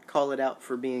call it out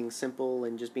for being simple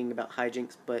and just being about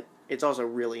hijinks, but it's also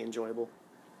really enjoyable.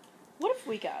 What if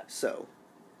we got... So.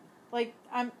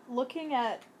 I'm looking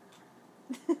at...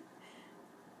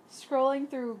 Scrolling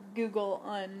through Google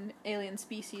on alien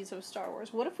species of Star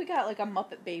Wars, what if we got, a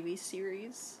Muppet Babies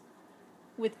series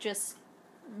with just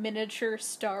miniature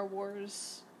Star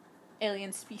Wars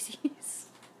alien species?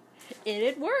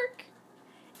 It'd work.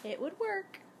 It would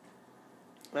work.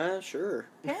 Sure.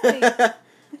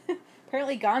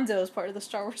 Apparently Gonzo is part of the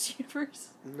Star Wars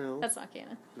universe. No. That's not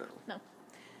canon. No.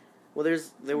 Well, there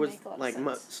was,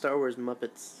 Star Wars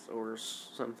Muppets or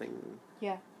something.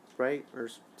 Yeah. Right? Or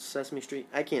Sesame Street.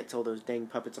 I can't tell those dang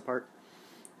puppets apart.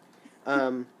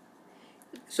 So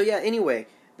yeah, anyway,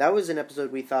 that was an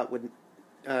episode we thought would...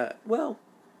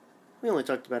 we only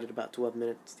talked about it about 12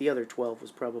 minutes. The other 12 was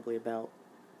probably about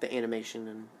the animation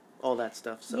and all that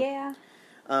stuff. So. Yeah.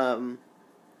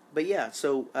 But yeah,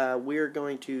 so we're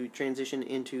going to transition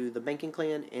into the Banking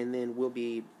Clan, and then we'll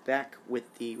be back with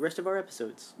the rest of our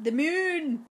episodes. The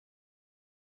moon!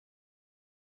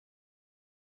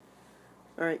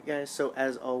 Alright guys, so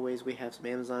as always we have some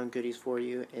Amazon goodies for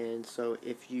you, and so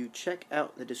if you check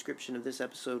out the description of this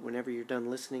episode whenever you're done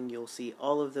listening, you'll see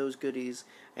all of those goodies,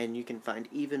 and you can find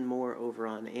even more over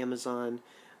on Amazon.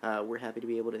 We're happy to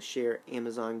be able to share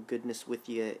Amazon goodness with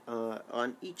you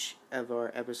on each of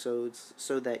our episodes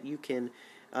so that you can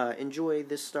enjoy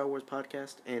this Star Wars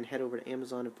podcast and head over to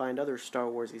Amazon and find other Star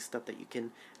Wars-y stuff that you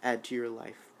can add to your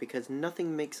life, because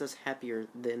nothing makes us happier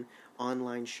than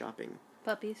online shopping.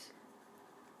 Puppies.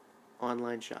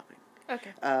 Online shopping. Okay.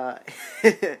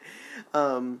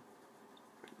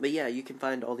 But yeah, you can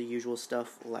find all the usual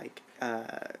stuff like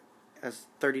a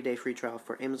 30-day free trial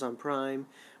for Amazon Prime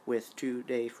with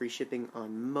 2-day free shipping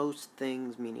on most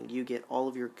things, meaning you get all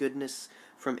of your goodness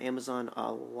from Amazon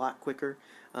a lot quicker.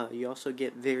 You also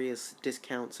get various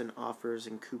discounts and offers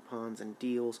and coupons and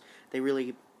deals. They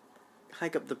really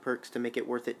hike up the perks to make it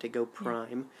worth it to go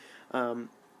Prime.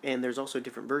 And there's also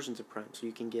different versions of Prime. So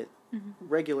you can get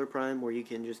regular Prime, where you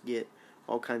can just get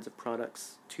all kinds of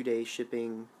products, 2-day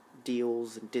shipping,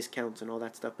 deals, and discounts, and all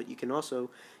that stuff. But you can also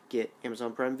get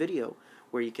Amazon Prime Video,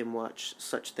 where you can watch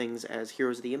such things as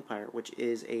Heroes of the Empire, which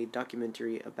is a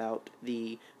documentary about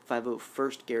the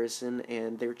 501st Garrison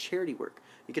and their charity work.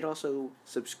 You can also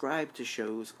subscribe to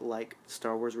shows like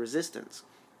Star Wars Resistance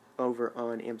over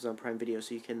on Amazon Prime Video,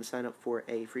 so you can sign up for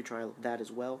a free trial of that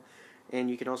as well. And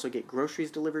you can also get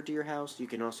groceries delivered to your house. You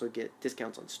can also get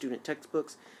discounts on student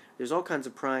textbooks. There's all kinds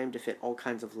of Prime to fit all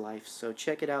kinds of life, so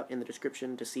check it out in the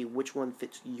description to see which one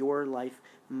fits your life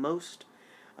most.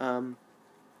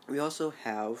 We also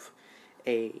have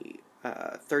a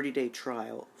 30-day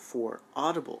trial for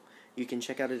Audible. You can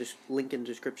check out a link in the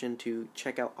description to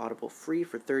check out Audible free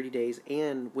for 30 days,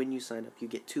 and when you sign up, you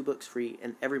get 2 books free,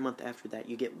 and every month after that,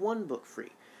 you get 1 book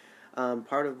free.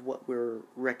 Part of what we're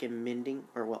recommending,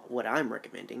 or what I'm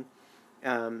recommending,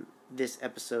 this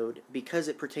episode, because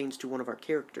it pertains to one of our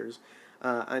characters,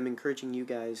 I'm encouraging you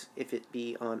guys, if it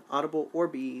be on Audible or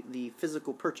be the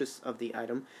physical purchase of the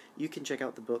item, you can check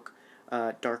out the book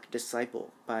Dark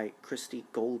Disciple by Christie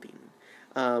Golden.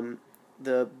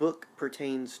 The book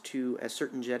pertains to a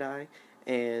certain Jedi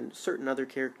and certain other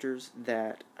characters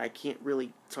that I can't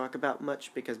really talk about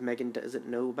much because Megan doesn't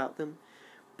know about them.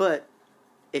 But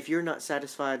if you're not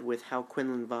satisfied with how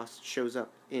Quinlan Vos shows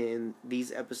up in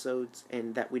these episodes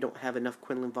and that we don't have enough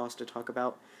Quinlan Vos to talk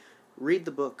about, read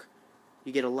the book.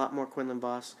 You get a lot more Quinlan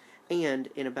Vos. And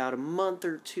in about a month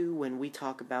or 2, when we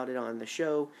talk about it on the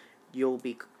show, you'll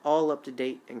be all up to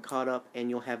date and caught up,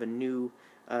 and you'll have a new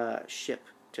ship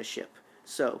to ship.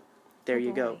 So, there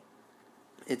you go.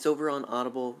 It's over on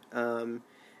Audible,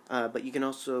 but you can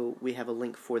also, we have a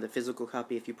link for the physical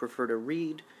copy if you prefer to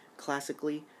read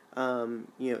classically,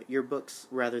 your books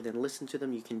rather than listen to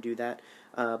them. You can do that.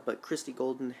 But Christie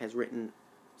Golden has written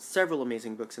several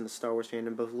amazing books in the Star Wars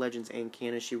fandom, both Legends and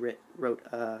canon. She wrote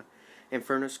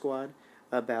Inferno Squad,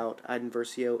 about Iden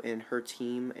Versio and her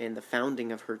team and the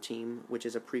founding of her team, which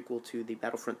is a prequel to the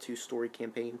Battlefront 2 story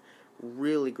campaign.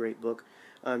 Really great book.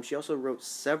 She also wrote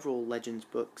several Legends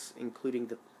books, including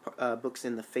the books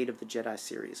in the Fate of the Jedi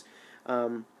series.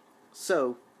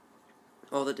 So,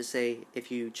 all that to say, if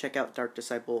you check out Dark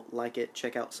Disciple, like it,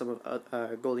 check out some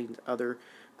of Golding's other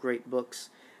great books,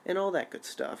 and all that good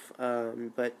stuff.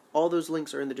 But all those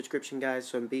links are in the description, guys,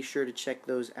 so be sure to check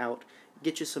those out.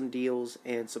 Get you some deals,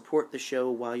 and support the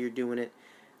show while you're doing it.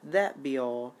 That be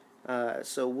all.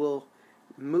 So we'll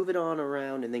move it on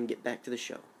around and then get back to the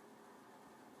show.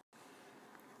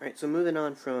 Alright, so moving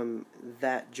on from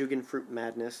that Jugan Fruit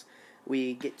madness,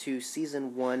 we get to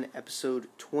Season 1, Episode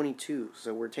 22.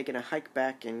 So we're taking a hike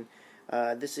back, and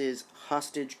this is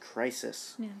Hostage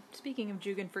Crisis. Yeah. Speaking of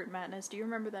Jugan Fruit madness, do you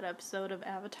remember that episode of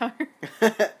Avatar?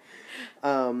 The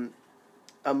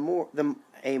moral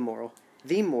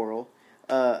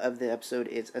of the episode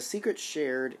is, a secret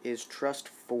shared is trust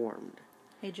formed.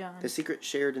 Hey, John. The secret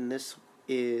shared in this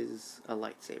is a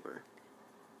lightsaber.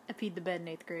 I peed the bed in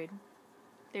 8th grade.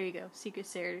 There you go. Secret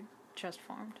shared, trust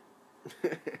formed.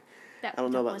 I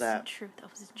don't know about that. That wasn't true.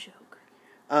 That was a joke.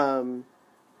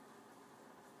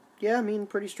 Yeah, I mean,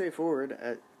 pretty straightforward.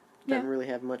 Doesn't really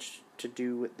have much to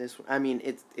do with this one. I mean,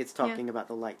 it's talking about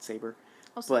the lightsaber.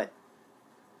 Also, but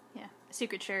yeah, a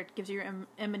secret shared gives your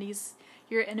enemies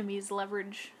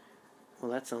leverage.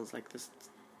 Well, that sounds like this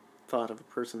thought of a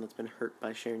person that's been hurt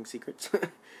by sharing secrets.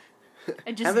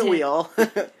 Haven't we all?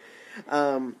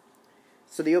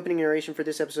 So the opening narration for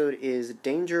this episode is,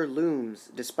 danger looms.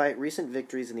 Despite recent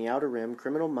victories in the Outer Rim,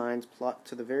 criminal minds plot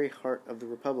to the very heart of the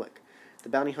Republic. The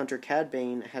bounty hunter Cad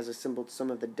Bane has assembled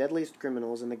some of the deadliest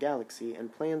criminals in the galaxy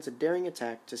and plans a daring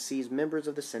attack to seize members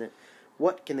of the Senate.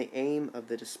 What can the aim of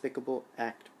the despicable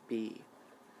act be?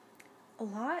 A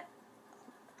lot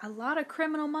of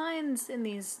criminal minds in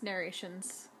these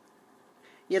narrations.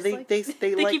 Yeah, they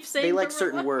like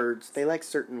certain words. They like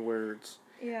certain words.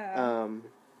 Yeah.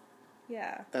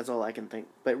 Yeah. That's all I can think.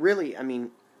 But really, I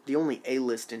mean, the only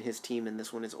A-list in his team in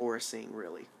this one is Aura Singh,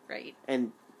 really. Right.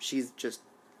 And she's a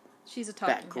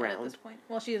talking head at this point.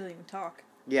 Well, she doesn't even talk.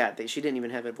 Yeah, she didn't even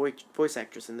have a voice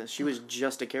actress in this. She was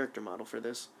just a character model for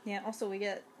this. Yeah, also we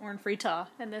get Orn Free-Taa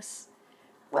in this.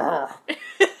 Shut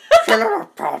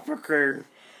up, Papa King.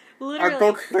 Literally. I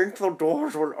don't think the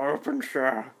doors will open,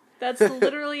 sir. That's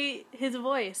literally his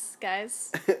voice,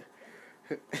 guys.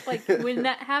 Like, when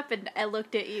that happened, I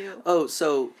looked at you. Oh,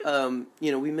 so,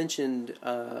 we mentioned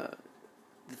the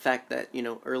fact that,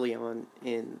 early on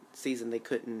in season they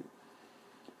couldn't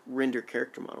render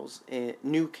character models, and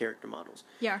new character models.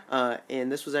 Yeah.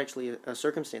 And this was actually a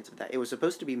circumstance of that. It was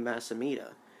supposed to be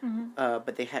Masamita,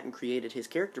 but they hadn't created his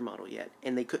character model yet,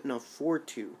 and they couldn't afford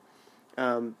to.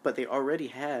 But they already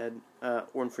had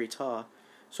Orn Free-Taa,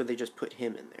 so they just put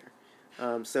him in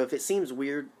there. So if it seems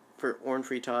weird for Orn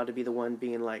Free-Taa to be the one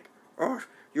being like, "Oh,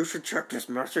 you should check this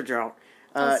message out,"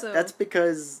 that's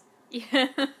because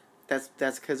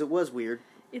that's because it was weird.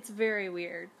 It's very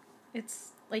weird.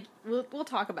 It's like we'll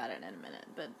talk about it in a minute,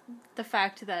 but the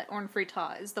fact that Orn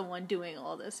Free-Taa is the one doing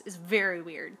all this is very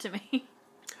weird to me.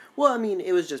 Well, I mean,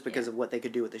 it was just because of what they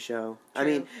could do with the show. True. I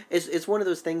mean, it's one of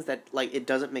those things that, like, it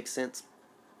doesn't make sense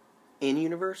in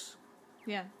universe.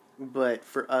 Yeah. But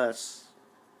for us,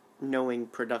 knowing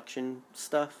production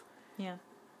stuff,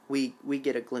 we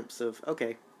get a glimpse of,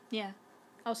 okay. Yeah.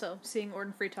 Also, seeing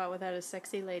Orn Free-Taa without his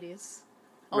sexy lady is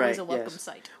always a welcome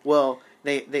sight. Well,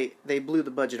 they blew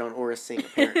the budget on Aurra Sing,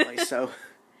 apparently, so.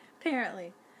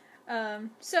 Apparently.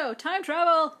 So, time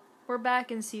travel! We're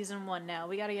back in season 1 now.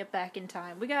 We gotta get back in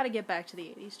time. We gotta get back to the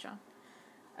 80s, John.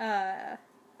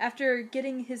 After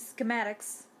getting his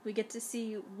schematics, we get to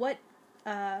see what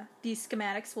these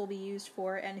schematics will be used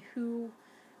for, and who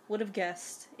would have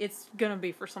guessed it's gonna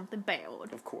be for something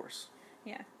bad. Of course.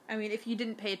 Yeah. I mean, if you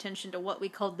didn't pay attention to what we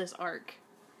called this arc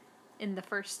in the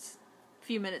first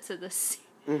few minutes of this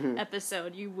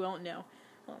episode, you won't know.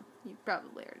 Well, you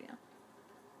probably already know.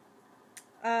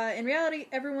 In reality,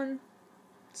 everyone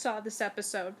saw this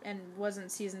episode and wasn't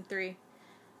season 3.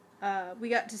 We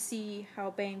got to see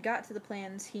how Bane got to the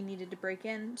plans he needed to break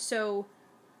in, so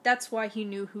that's why he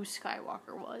knew who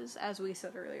Skywalker was, as we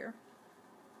said earlier.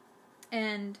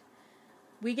 And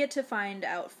we get to find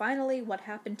out finally what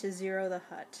happened to Zero the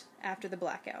Hutt after the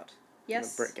blackout.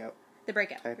 Yes? The breakout. The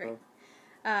breakout, Typo.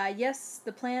 Great. Yes,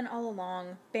 the plan all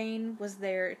along, Bane was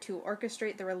there to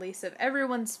orchestrate the release of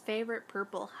everyone's favorite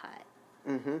purple Hutt.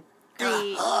 Mm-hmm.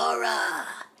 Great. Horror!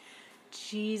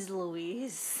 Jeez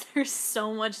Louise. There's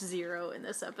so much Zero in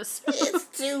this episode. It's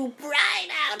too bright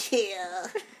out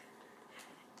here.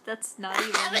 That's not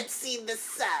even... I haven't seen the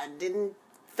sun in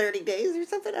 30 days or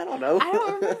something? I don't know. I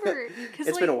don't remember.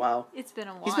 It's been a while. It's been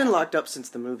a while. He's been locked up since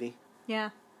the movie.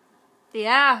 Yeah.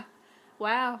 Yeah.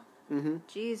 Wow. Mm-hmm.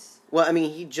 Jeez. Well, I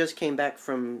mean, he just came back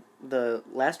from the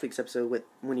last week's episode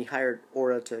when he hired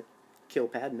Aurra to kill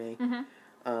Padme.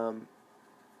 Mm-hmm.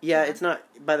 Yeah, it's not...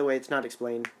 By the way, it's not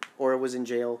explained. Aurra was in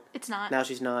jail. It's not. Now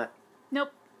she's not.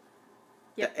 Nope.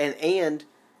 Yep. And...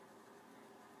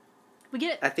 We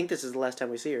get it. I think this is the last time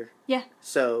we see her. Yeah.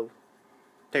 So,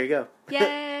 there you go.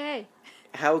 Yay!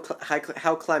 How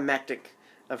climactic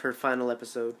of her final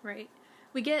episode. Right.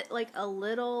 We get, like, a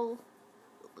little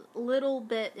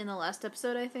bit in the last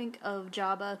episode, I think, of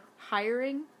Jabba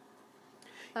hiring.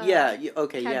 Okay.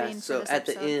 So, at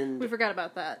the end... We forgot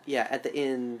about that. Yeah, at the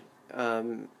end...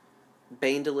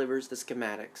 Bane delivers the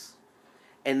schematics,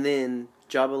 and then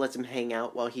Jabba lets him hang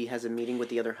out while he has a meeting with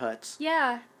the other Hutts.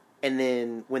 Yeah. And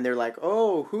then when they're like,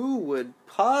 "Oh, who would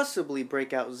possibly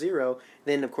break out Zero?"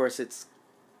 Then of course it's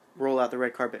roll out the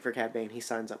red carpet for Cad Bane. He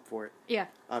signs up for it. Yeah.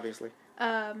 Obviously.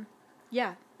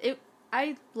 Yeah.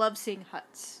 I love seeing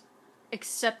Hutts,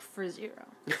 except for Zero.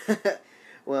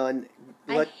 Well, and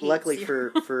luckily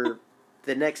for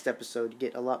the next episode, you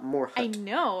get a lot more Hutt. I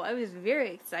know. I was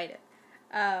very excited.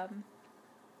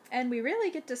 And we really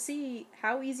get to see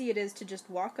how easy it is to just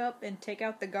walk up and take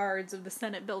out the guards of the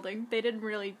Senate building. They didn't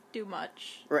really do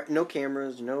much. Right. No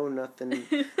cameras, no nothing.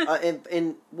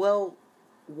 And well,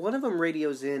 one of them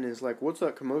radios in and is like, "What's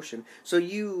that commotion?" So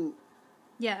you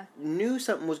knew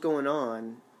something was going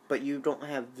on, but you don't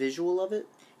have visual of it?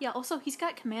 Yeah, also, he's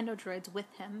got commando droids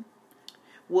with him.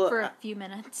 Well, for a few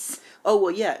minutes. Oh,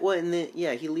 well, yeah. Well, and then,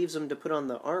 he leaves them to put on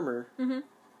the armor. Mm-hmm.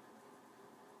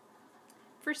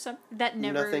 For some... That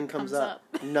never Nothing comes up.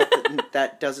 Nothing.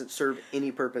 That doesn't serve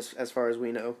any purpose, as far as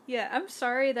we know. Yeah, I'm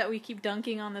sorry that we keep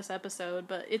dunking on this episode,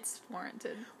 but it's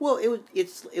warranted. Well,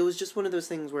 it was just one of those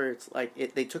things where it's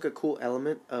like, they took a cool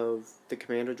element of the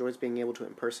commando droids being able to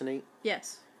impersonate.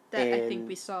 Yes. That I think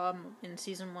we saw in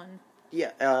season 1.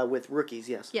 Yeah, with rookies,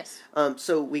 yes. Yes.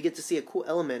 So we get to see a cool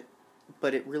element,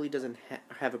 but it really doesn't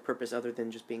have a purpose other than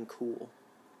just being cool.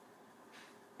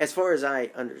 As far as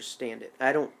I understand it.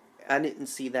 I didn't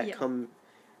see that come...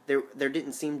 There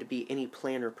didn't seem to be any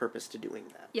plan or purpose to doing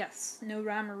that. Yes, no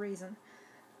rhyme or reason.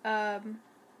 So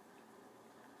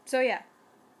yeah,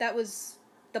 that was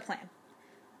the plan.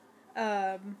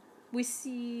 We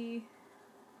see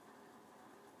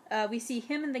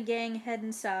him and the gang head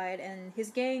inside, and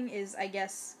his gang is, I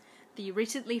guess, the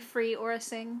recently free Aurra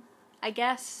Sing, I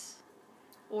guess.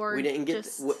 Or we didn't get...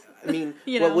 just, I mean,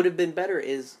 what would have been better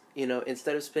is,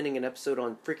 instead of spending an episode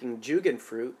on freaking Jugan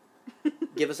Fruit,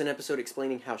 Give us an episode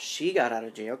explaining how she got out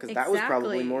of jail, because that was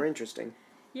probably Exactly. more interesting.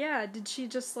 Yeah, did she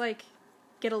just, like,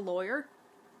 get a lawyer?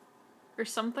 Or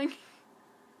something?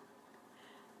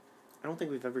 I don't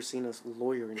think we've ever seen a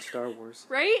lawyer in Star Wars.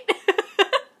 Right?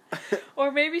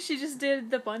 Or maybe she just did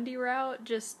the Bundy route,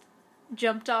 just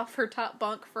jumped off her top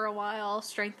bunk for a while,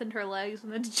 strengthened her legs,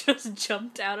 and then just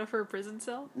jumped out of her prison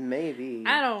cell. Maybe.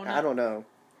 I don't know. I don't know.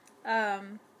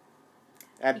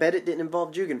 I bet it didn't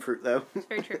involve Jugendfruit, though. It's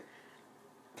very true.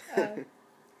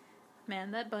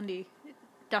 Man, that Bundy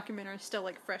documentary is still,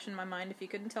 like, fresh in my mind, if you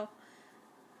couldn't tell.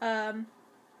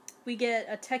 We get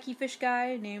a techie fish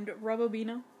guy named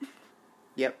Robobino.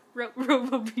 Yep.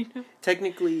 Robobino.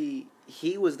 Technically,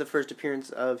 he was the first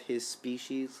appearance of his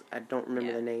species. I don't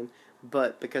remember the name.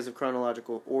 But because of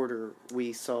chronological order,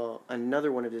 we saw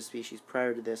another one of his species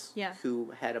prior to this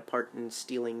who had a part in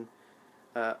stealing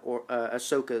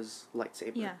Ahsoka's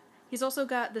lightsaber. Yeah. He's also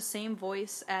got the same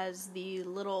voice as the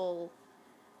little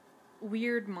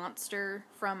weird monster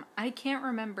from... I can't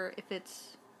remember if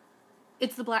it's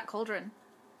the Black Cauldron.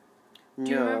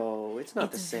 No, it's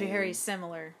not the same. It's very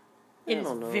similar. It is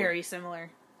very similar.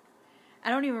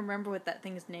 I don't even remember what that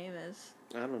thing's name is.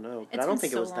 I don't know, but I don't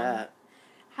think it was that.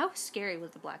 How scary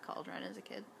was the Black Cauldron as a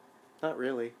kid? Not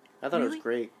really. I thought it was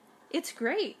great. It's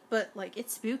great, but like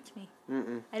it spooked me.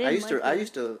 Mm-mm. I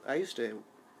used to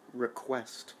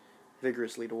request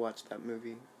vigorously to watch that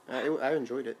movie. I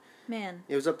enjoyed it. Man,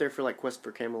 it was up there for like Quest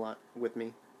for Camelot with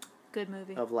me. Good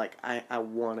movie. Of like I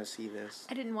want to see this.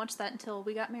 I didn't watch that until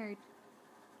we got married.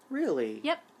 Really?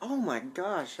 Yep. Oh my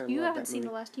gosh! You haven't seen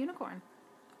The Last Unicorn,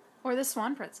 or The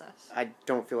Swan Princess. I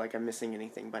don't feel like I'm missing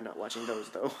anything by not watching those,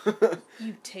 though.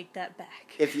 You take that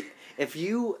back. If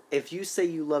you say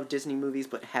you love Disney movies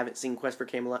but haven't seen Quest for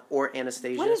Camelot or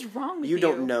Anastasia, what is wrong with you?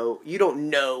 You don't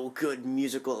know good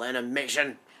musical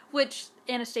animation. Which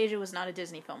Anastasia was not a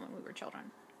Disney film when we were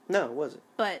children. No, it wasn't.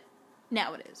 But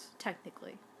now it is,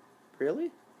 technically.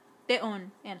 Really? They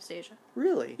own Anastasia.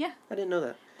 Really? Yeah. I didn't know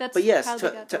that. But yes,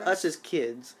 to us as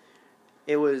kids,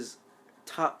 it was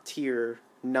top tier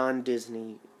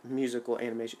non-Disney musical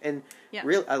animation, and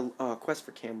Quest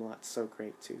for Camelot's so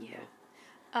great too.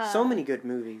 Yeah. So many good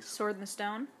movies. Sword in the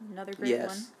Stone, another great one.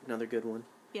 Yes, another good one.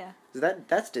 Yeah.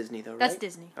 That's Disney though, right? That's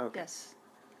Disney. Okay. Yes.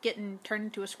 Getting turned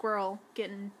into a squirrel,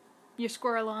 getting your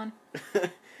squirrel on.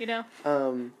 You know.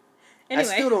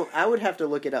 Anyway. I would have to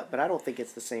look it up, but I don't think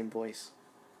it's the same voice.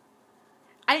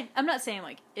 I'm not saying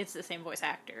like it's the same voice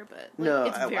actor, but like, no,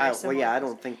 it's very similar. I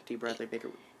don't think T. Bradley Baker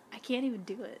would. I can't even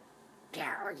do it.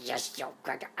 Yes,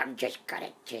 I'm just gonna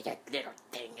do that little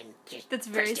thing and just. That's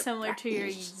very similar to your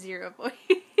Zero voice.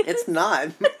 It's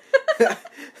not.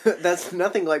 That's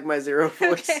nothing like my Zero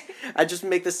voice. Okay. I just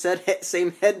make the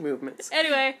same head movements.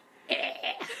 Anyway.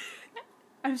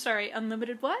 I'm sorry,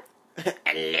 unlimited what?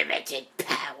 Unlimited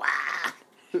power.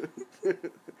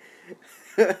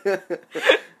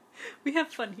 We have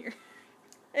fun here.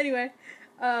 Anyway,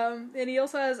 and he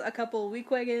also has a couple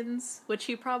weak wagons, which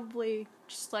he probably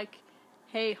just like,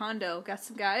 hey, Hondo, got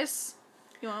some guys?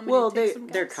 You want me to take some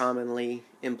guys? They're commonly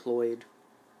employed.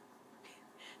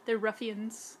 They're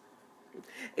ruffians.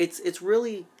 It's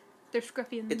really... They're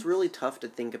scruffians. It's really tough to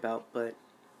think about, but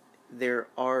there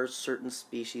are certain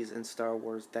species in Star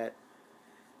Wars that,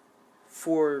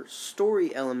 for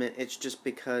story element, it's just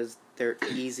because they're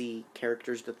easy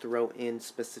characters to throw in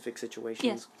specific situations.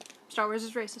 Yes. Star Wars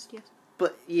is racist, yes.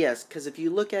 But, yes, because if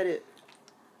you look at it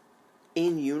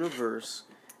in universe,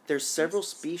 there's several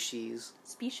species...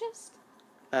 Specious?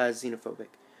 Xenophobic.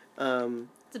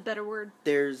 It's a better word.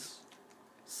 There's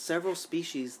several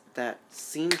species that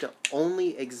seem to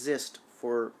only exist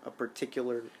for a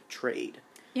particular trade.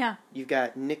 Yeah. You've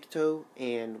got Nikto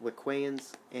and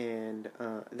Wikwayans, and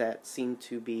that seem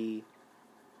to be...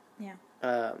 Yeah.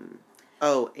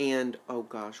 Oh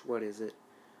gosh, what is it?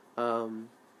 Deveronian?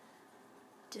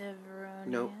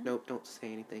 Nope, don't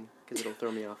say anything, because it'll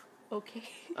throw me off. Okay.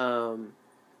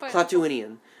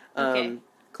 Klatooinian. Okay.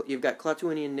 You've got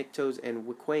Klatooinian, Niktos, and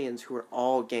Wikwayans, who are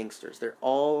all gangsters. They're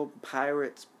all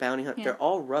pirates, bounty hunters. Yeah. They're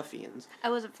all ruffians. I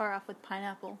wasn't far off with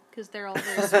Pineapple, because they're all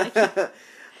very spiky.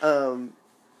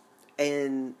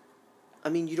 And, I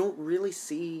mean, you don't really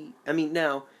see... I mean,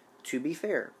 now, to be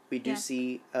fair, we do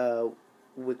see Wikwayan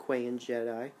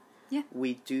Jedi. Yeah.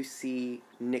 We do see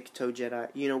Nikto Jedi.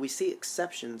 You know, we see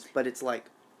exceptions, but it's like...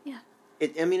 Yeah.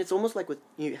 It's almost like with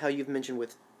how you've mentioned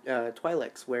with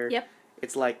Twi'leks, where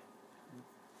it's like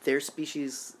their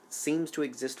species seems to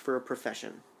exist for a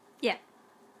profession. Yeah.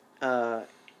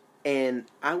 And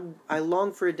I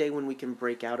long for a day when we can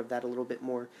break out of that a little bit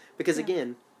more. Because,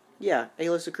 again, Aayla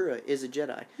Secura is a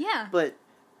Jedi. Yeah. But,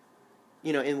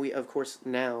 you know, and we, of course,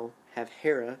 now have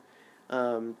Hera,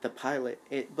 the pilot.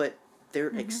 But they're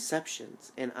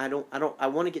exceptions, and I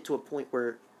want to get to a point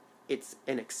where it's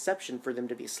an exception for them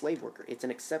to be a slave worker. It's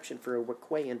an exception for a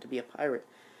Waquayan to be a pirate.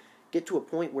 Get to a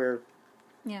point where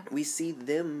we see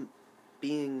them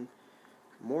being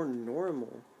more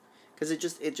normal, because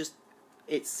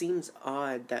it seems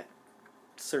odd that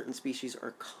certain species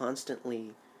are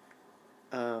constantly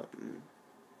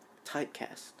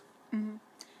typecast. Mm-hmm.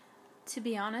 To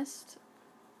be honest,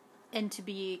 and to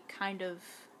be kind of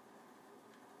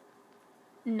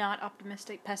not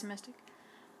optimistic, pessimistic,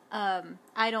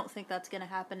 I don't think that's going to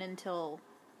happen until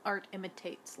art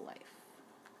imitates life.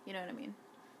 You know what I mean?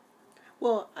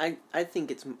 Well, I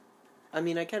think it's... I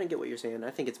mean, I kind of get what you're saying. I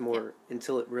think it's more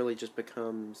until it really just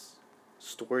becomes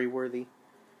story-worthy.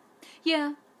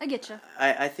 Yeah, I get you.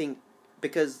 I think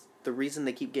because the reason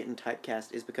they keep getting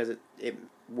typecast is because it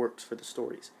works for the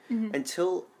stories. Mm-hmm.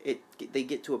 Until they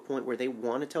get to a point where they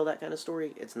want to tell that kind of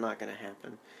story, it's not going to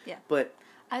happen. Yeah. But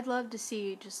I'd love to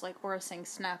see just like Aura Singh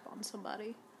snap on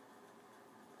somebody.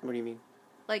 What do you mean?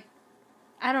 Like,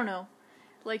 I don't know.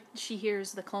 Like, she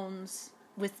hears the clones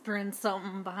whispering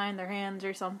something behind their hands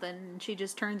or something, and she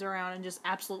just turns around and just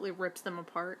absolutely rips them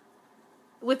apart.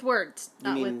 With words,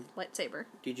 not with lightsaber.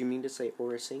 Did you mean to say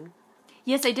Aura Singh?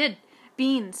 Yes, I did.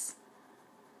 Beans.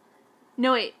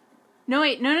 No, wait. No,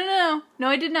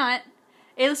 I did not.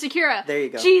 Ayla Secura. There you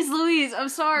go. Jeez Louise, I'm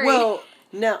sorry. Well,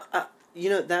 now,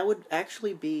 that would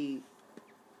actually be...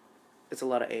 It's a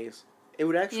lot of A's. It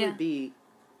would actually be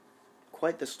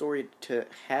quite the story to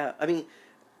have. I mean,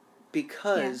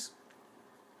 because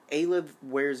Ayla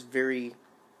wears very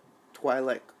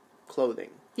Twi'lek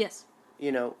clothing. Yes.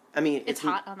 You know, I mean... It's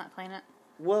hot on that planet.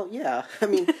 Well, yeah. I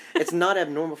mean, it's not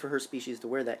abnormal for her species to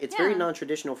wear that. It's very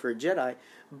non-traditional for a Jedi,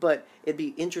 but it'd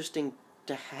be interesting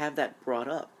to have that brought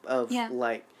up of,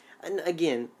 like... And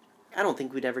again, I don't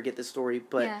think we'd ever get this story,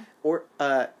 but... Yeah. Or,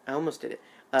 I almost did it.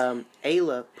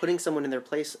 Ayla putting someone in their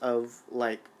place of,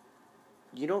 like,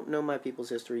 you don't know my people's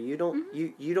history. You don't...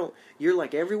 You don't... You're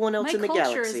like everyone else in the galaxy.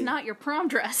 My culture is not your prom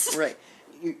dress. Right.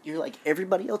 You're like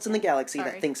everybody else in the galaxy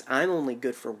that thinks I'm only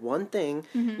good for one thing.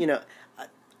 Mm-hmm. You know...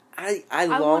 I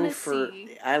long for...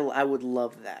 I would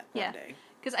love that one day.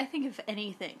 Because I think if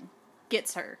anything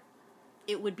gets her,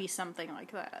 it would be something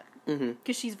like that.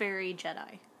 Because she's very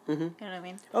Jedi. You know what I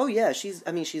mean? Oh, yeah. She's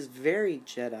very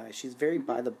Jedi. She's very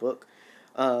by the book.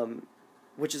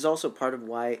 Which is also part of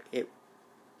why it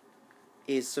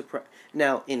is...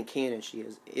 Now, in canon, she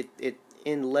is.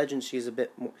 In Legends, she's a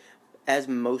bit more... As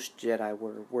most Jedi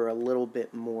were a little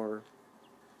bit more...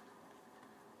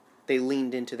 They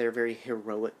leaned into their very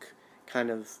heroic kind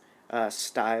of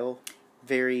style,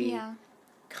 very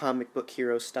comic book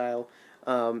hero style,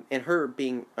 and her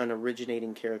being an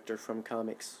originating character from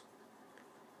comics,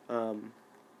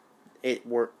 it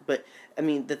worked. But, I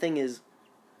mean, the thing is,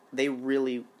 they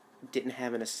really didn't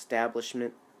have an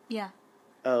establishment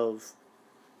of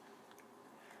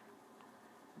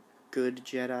good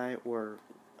Jedi or...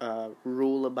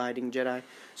 rule-abiding Jedi.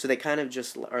 So they kind of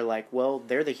just are like, well,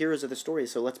 they're the heroes of the story,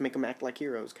 so let's make them act like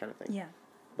heroes, kind of thing. Yeah.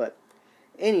 But,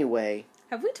 anyway...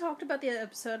 Have we talked about the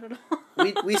episode at all?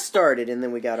 we started, and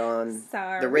then we got on...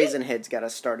 Sorry. The Raisin Heads got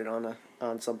us started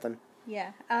on something.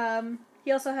 Yeah.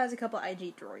 He also has a couple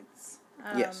IG droids.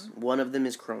 Yes. One of them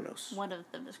is Kronos. One of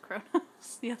them is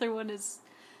Kronos. The other one is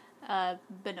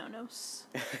Benonos.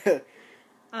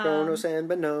 Kronos and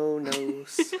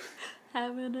Benonos.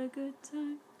 Having a good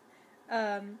time.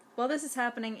 While this is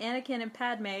happening, Anakin and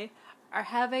Padme are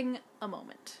having a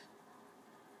moment.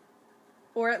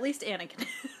 Or at least Anakin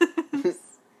is.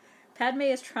 Padme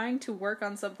is trying to work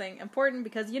on something important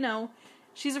because,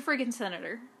 she's a freaking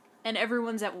senator. And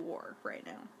everyone's at war right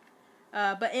now.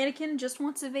 But Anakin just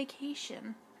wants a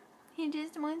vacation. He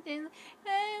just wants I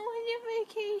want a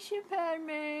vacation,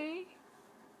 Padme.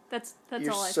 That's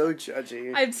You're all I so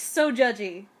judgy. I'm so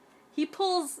judgy. He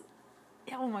pulls...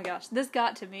 Oh my gosh, this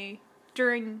got to me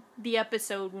during the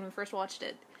episode when we first watched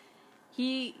it.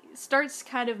 He starts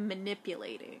kind of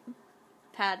manipulating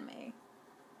Padme.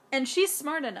 And she's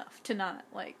smart enough to not,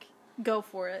 go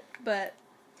for it. But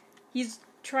he's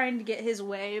trying to get his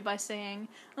way by saying,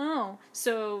 oh,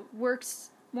 so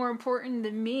work's more important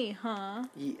than me, huh?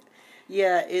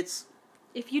 Yeah, it's...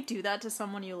 If you do that to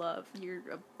someone you love, you're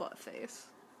a buttface.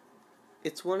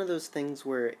 It's one of those things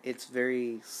where it's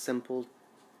very simple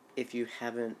if you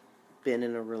haven't been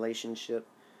in a relationship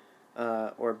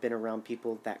or been around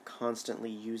people that constantly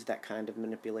use that kind of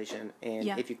manipulation. And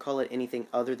if you call it anything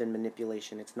other than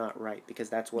manipulation, it's not right, because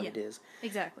that's what it is.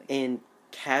 Exactly. And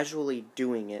casually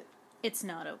doing it... It's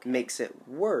not okay. Makes it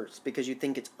worse, because you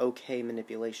think it's okay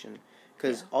manipulation.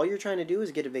 because all you're trying to do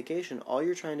is get a vacation. All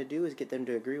you're trying to do is get them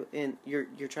to agree, and you're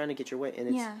trying to get your way,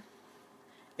 and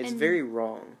it's very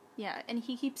wrong. Yeah, and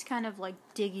he keeps kind of like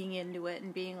digging into it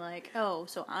and being like, "Oh,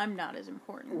 so I'm not as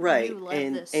important, right?" You love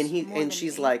And this and he more and than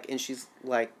she's me."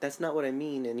 like, "That's not what I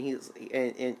mean." And he's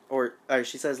or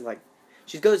she says like,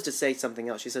 she goes to say something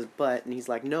else. She says, "But," and he's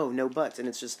like, "No buts," and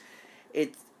it's just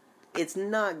it's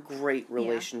not great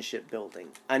relationship building.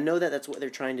 I know that that's what they're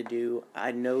trying to do.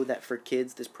 I know that for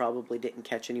kids, this probably didn't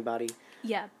catch anybody.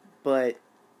 Yeah, but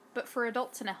for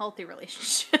adults in a healthy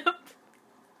relationship.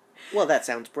 Well, that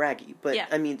sounds braggy, but yeah,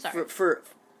 I mean, for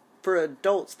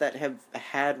adults that have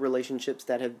had relationships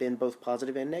that have been both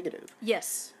positive and negative.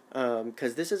 Yes.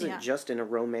 Because this isn't just in a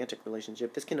romantic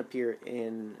relationship. This can appear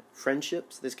in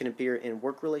friendships. This can appear in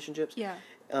work relationships. Yeah.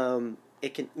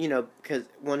 It can, because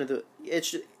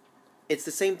it's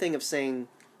the same thing of saying,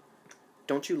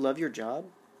 don't you love your job?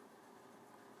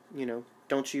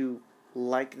 Don't you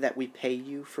like that we pay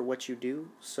you for what you do?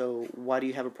 So why do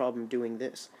you have a problem doing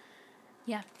this?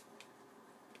 Yeah.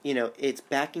 It's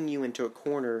backing you into a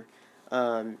corner.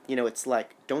 It's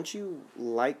like, don't you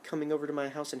like coming over to my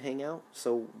house and hang out?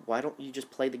 So why don't you just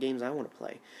play the games I want to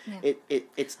play? Yeah.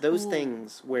 It's those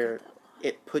things where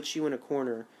it puts you in a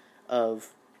corner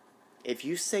of, if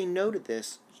you say no to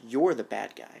this, you're the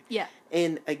bad guy. Yeah.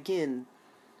 And again,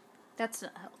 that's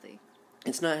not healthy.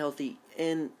 It's not healthy,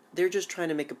 and they're just trying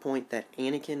to make a point that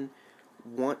Anakin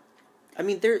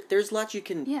there's lots you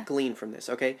can glean from this,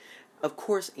 okay? Of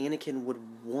course, Anakin would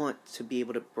want to be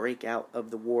able to break out of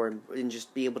the war and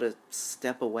just be able to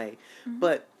step away. Mm-hmm.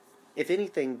 But, if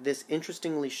anything, this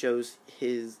interestingly shows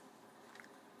his...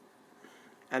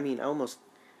 I almost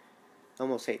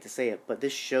hate to say it, but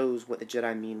this shows what the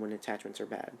Jedi mean when attachments are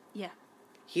bad. Yeah.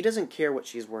 He doesn't care what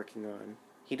she's working on.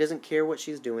 He doesn't care what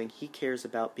she's doing. He cares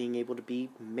about being able to be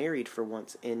married for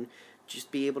once and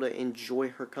just be able to enjoy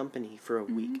her company for a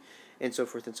week, and so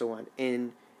forth and so on.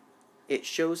 And it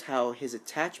shows how his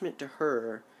attachment to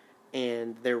her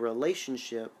and their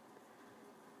relationship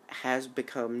has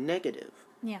become negative.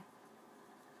 Yeah.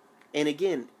 And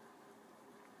again,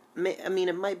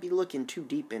 it might be looking too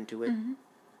deep into it.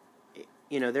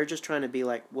 Mm-hmm. They're just trying to be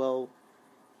like, well,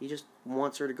 he just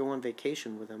wants her to go on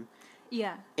vacation with him.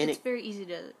 Yeah, and it's very easy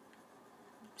to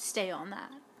stay on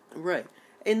that. Right.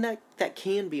 And that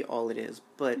can be all it is,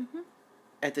 but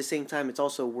at the same time, it's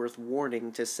also worth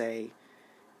warning to say,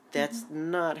 that's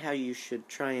not how you should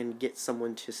try and get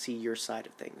someone to see your side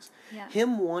of things. Yeah.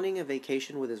 Him wanting a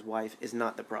vacation with his wife is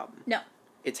not the problem. No.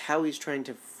 It's how he's trying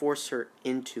to force her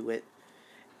into it,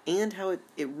 and how it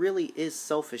really is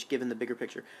selfish given the bigger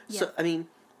picture. Yeah. So,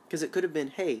 because it could have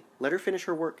been, hey, let her finish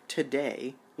her work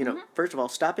today. First of all,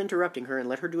 stop interrupting her and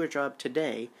let her do her job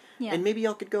today. Yeah. And maybe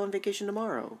y'all could go on vacation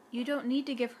tomorrow. You don't need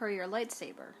to give her your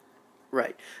lightsaber.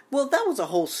 Right. Well, that was a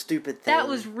whole stupid thing. That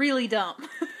was really dumb.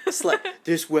 It's like,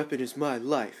 this weapon is my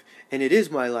life, and it is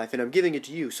my life, and I'm giving it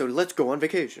to you, so let's go on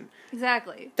vacation.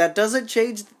 Exactly. That doesn't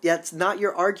change, that's not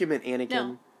your argument, Anakin.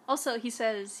 No. Also, he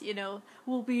says,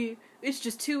 it's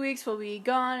just 2 weeks, we'll be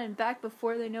gone and back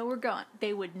before they know we're gone.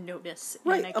 They would notice.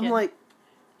 Right, Anakin. I'm like...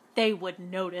 They would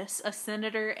notice a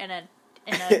senator and a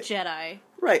Jedi.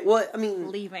 Right, well,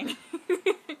 leaving.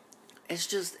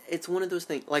 It's one of those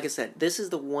things, like I said, this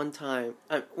is the one time,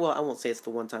 I won't say it's the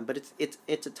one time, but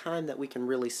it's a time that we can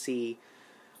really see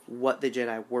what the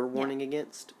Jedi were warning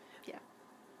against. Yeah.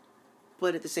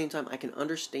 But at the same time, I can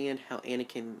understand how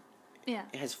Anakin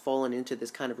has fallen into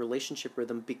this kind of relationship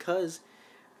rhythm because,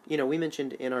 we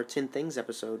mentioned in our 10 Things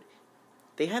episode,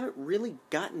 they haven't really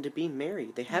gotten to be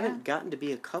married. They haven't gotten to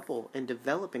be a couple and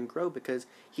develop and grow because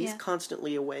he's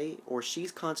constantly away or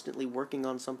she's constantly working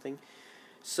on something.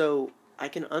 So I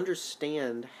can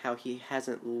understand how he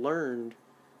hasn't learned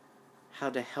how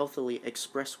to healthily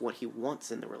express what he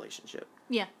wants in the relationship.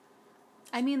 Yeah.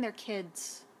 They're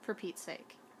kids, for Pete's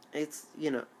sake. It's,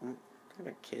 they're not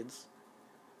kids.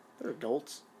 They're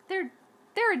adults.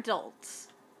 They're adults.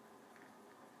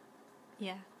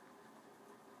 Yeah.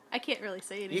 I can't really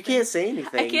say anything. You can't say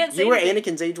anything. I can't say You were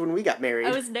anything. Anakin's age when we got married.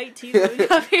 I was 19 when we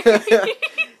got married.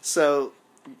 So,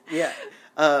 yeah.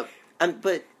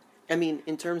 But,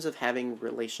 in terms of having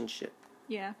relationship,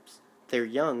 they're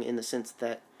young in the sense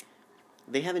that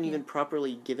they haven't even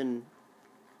properly given...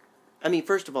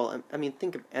 first of all,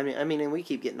 and we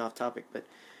keep getting off topic, but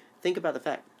think about the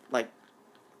fact,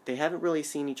 they haven't really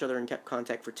seen each other and kept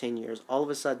contact for 10 years. All of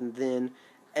a sudden, then,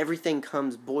 everything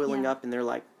comes boiling up, and they're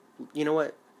like, you know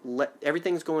what?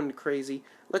 Everything's going crazy.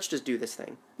 Let's just do this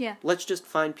thing. Yeah. Let's just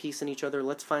find peace in each other.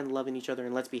 Let's find love in each other,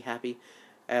 and let's be happy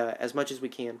as much as we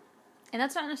can. And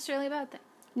that's not necessarily a bad thing.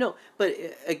 No, but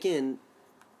again,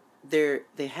 they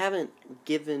haven't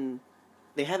given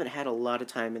they haven't had a lot of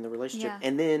time in the relationship, Yeah.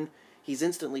 and then he's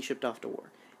instantly shipped off to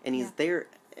war, and he's there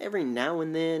every now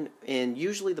and then, and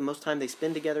usually the most time they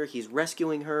spend together, he's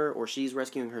rescuing her or she's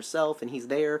rescuing herself, and he's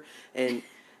there, and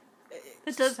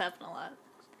It does happen a lot.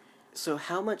 so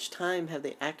how much time have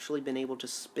they actually been able to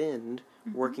spend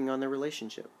working on their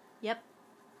relationship? Yep.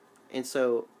 And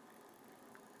so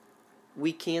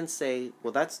we can say,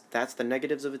 well, that's the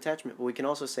negatives of attachment, but we can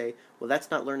also say, well, that's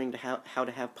not learning to how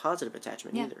to have positive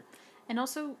attachment either. And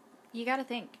also, you gotta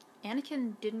think,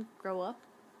 Anakin didn't grow up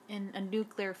in a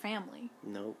nuclear family.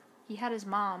 Nope. He had his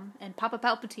mom and Papa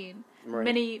Palpatine. Right.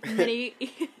 Many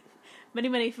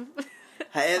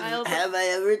Have I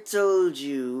ever told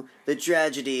you the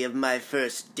tragedy of my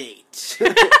first date?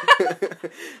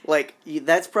 Like,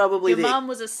 that's probably Your mom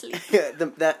was asleep.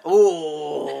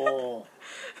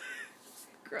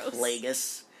 Gross.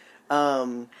 Plagueis.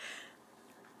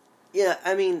 Yeah,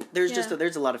 I mean, there's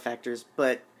there's a lot of factors,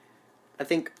 but I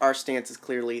think our stance is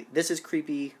clearly, this is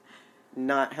creepy,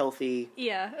 not healthy.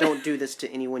 Yeah. Don't do this to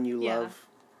anyone you Yeah. love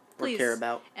or Please. care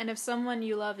about. And if someone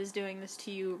you love is doing this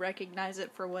to you, recognize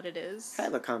it for what it is.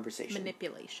 Have a conversation.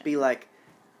 Manipulation. Be like,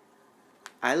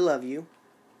 I love you.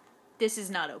 This is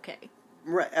not okay.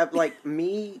 Right, like,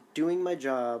 me doing my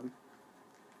job.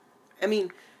 I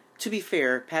mean, to be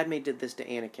fair, Padme did this to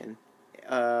Anakin.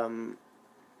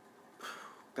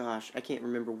 Gosh, I can't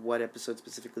remember what episode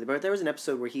specifically, but there was an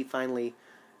episode where he finally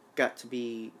got to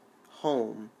be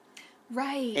home,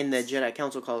 Right. and the Jedi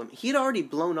Council called him. He'd already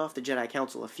blown off the Jedi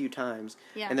Council a few times,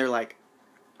 Yeah. and they're like,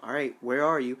 all right, where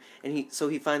are you? And he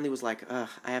finally was like, I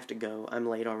have to go. I'm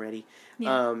late already.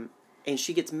 Yeah. And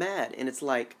she gets mad, and it's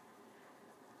like,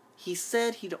 he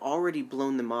said he'd already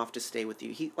blown them off to stay with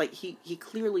you. He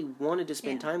clearly wanted to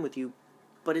spend time with you,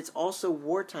 but it's also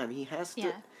wartime. He has to.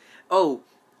 Yeah. Oh,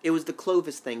 it was the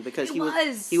Clovis thing because It he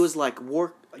was. was like,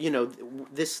 war. You know,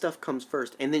 this stuff comes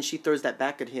first, and then she throws that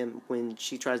back at him when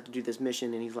she tries to do this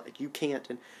mission, and he's like, you can't.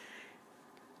 And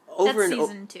over That's and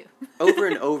season 2. over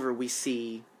and over, we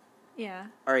see. Yeah.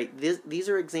 All right, these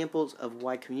are examples of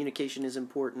why communication is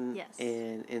important, Yes.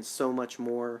 and so much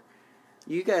more.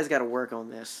 You guys got to work on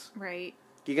this. Right.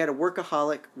 You got a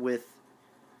workaholic with.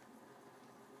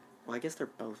 Well, I guess they're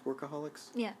both workaholics.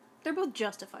 Yeah. They're both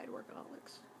justified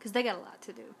workaholics. Because they got a lot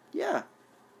to do. Yeah.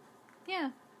 Yeah.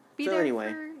 Be So there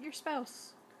anyway. for your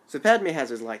spouse. So Padme has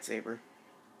his lightsaber.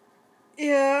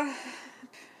 Yeah.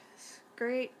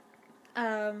 Great.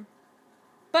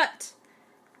 But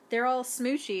they're all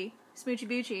smoochy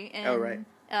boochy, and Oh, right.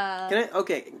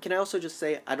 Can I also just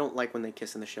say I don't like when they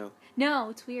kiss in the show. No,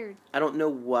 it's weird. I don't know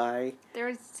why. There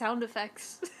are sound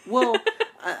effects. Well,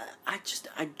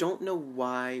 I don't know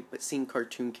why, but seeing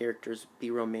cartoon characters be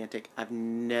romantic, I've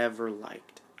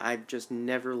just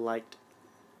never liked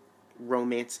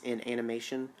romance in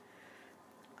animation.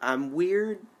 I'm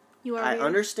weird. You are I weird.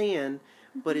 understand,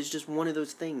 but it's just one of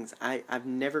those things. I've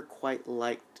never quite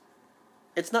liked.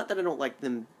 It's not that I don't like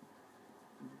them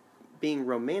being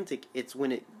romantic. It's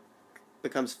when it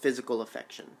becomes physical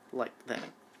affection like that.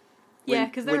 Yeah,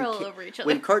 because they're all over each other.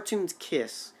 When cartoons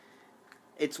kiss,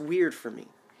 it's weird for me.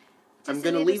 I'm Just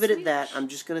going to a little leave it at that. smooch. I'm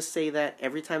just going to say that.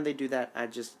 Every time they do that,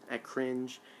 I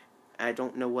cringe. I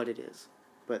don't know what it is.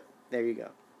 But there you go.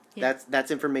 Yeah. That's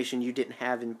information you didn't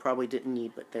have and probably didn't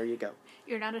need, but there you go.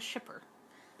 You're not a shipper.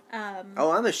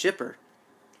 Oh, I'm a shipper.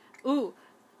 Ooh,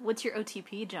 what's your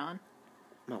OTP, John?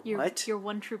 What? Your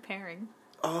one true pairing.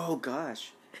 Oh,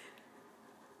 gosh.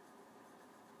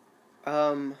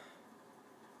 Mine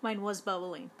was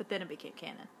bubbling, but then it became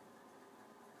canon.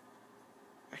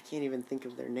 I can't even think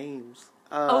of their names.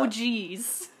 Oh,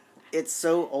 jeez. It's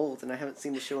so old, and I haven't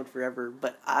seen the show in forever.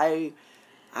 But I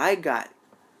got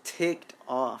ticked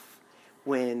off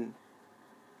when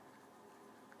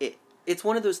it's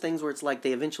one of those things where it's like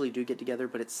they eventually do get together,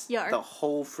 but it's the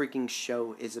whole freaking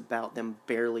show is about them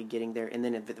barely getting there, and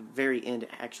then at the very end it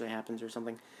actually happens or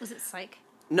something. Was it Psych?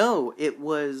 No, it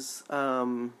was.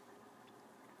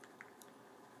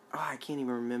 I can't even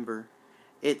remember.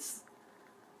 It's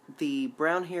the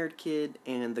brown-haired kid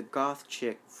and the goth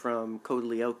chick from Code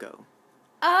Lyoko.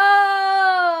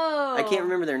 Oh! I can't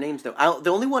remember their names though. The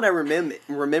only one I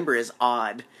remember is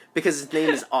Odd because his name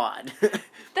is Odd.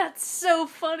 That's so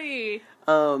funny.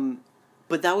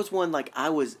 But that was one like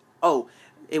it was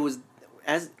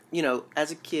as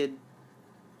a kid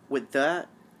with that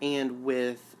and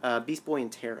with Beast Boy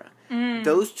and Terra.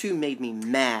 Those two made me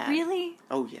mad. Really?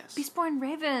 Oh yes. Beast Boy and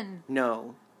Raven.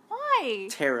 No. Why?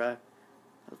 Terra.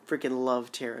 I freaking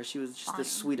love Terra. She was just the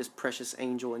sweetest, precious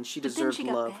angel, and she deserved then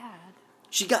she got love. Bad.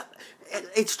 She got...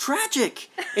 It's tragic.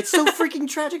 It's so freaking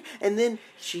tragic. And then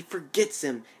she forgets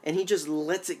him, and he just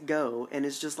lets it go, and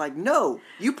it's just like, no,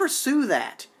 you pursue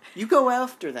that. You go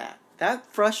after that. That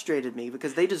frustrated me,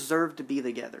 because they deserve to be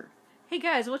together. Hey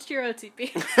guys, what's your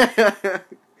OTP?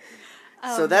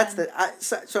 So that's man.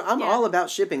 so I'm Yeah. all about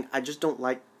shipping. I just don't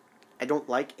like... I don't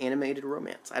like animated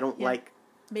romance. I don't like...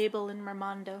 Mabel and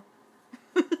Ramondo.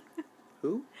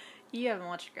 Who? You haven't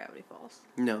watched Gravity Falls.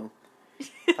 No.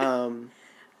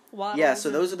 Waddles Yeah, so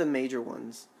and- those are the major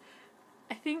ones.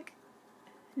 I think...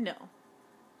 No.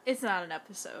 It's not an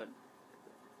episode.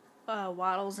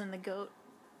 Waddles and the goat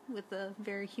with a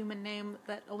very human name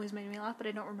that always made me laugh, but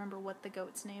I don't remember what the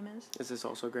goat's name is. Is this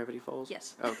also Gravity Falls?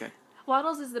 Yes. Okay.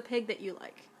 Waddles is the pig that you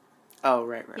like. Oh,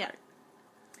 right. Yeah.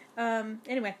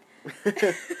 Anyway.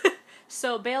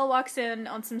 So Bale walks in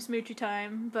on some smoochy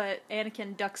time, but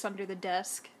Anakin ducks under the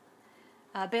desk.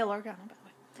 Bail Organa, by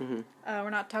the way. Mm-hmm. We're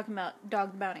not talking about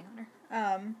Dog the Bounty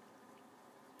Hunter.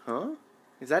 Huh?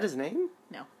 Is that his name?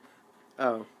 No.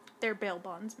 Oh. They're bail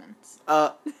bondsmen.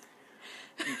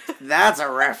 That's a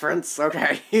reference.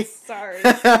 Okay. Sorry.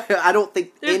 I don't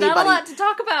think There's anybody... not a lot to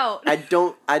talk about. I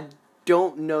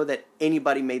don't know that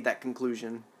anybody made that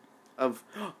conclusion of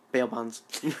bail bonds.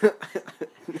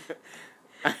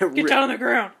 Get down on the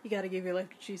ground. You gotta give your life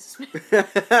to Jesus.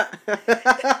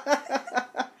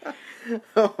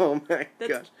 Oh my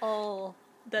That's gosh. all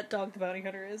that Dog the Bounty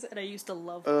Hunter is, and I used to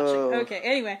love Oh. watching. Okay,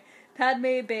 anyway.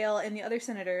 Padme, Bale, and the other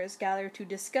senators gather to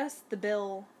discuss the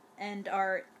bill and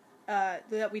are,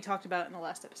 that we talked about in the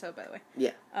last episode, by the way.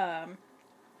 Yeah.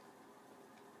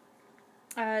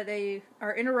 They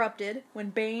are interrupted when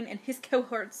Bane and his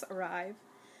cohorts arrive.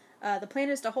 The plan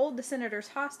is to hold the senators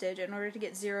hostage in order to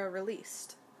get Zero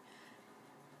released.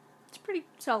 It's a pretty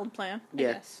solid plan, I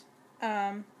Yeah. guess.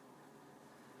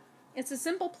 It's a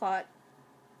simple plot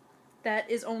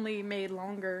that is only made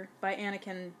longer by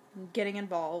Anakin getting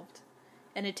involved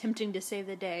and attempting to save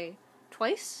the day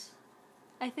twice,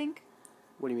 I think.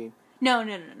 What do you mean? No,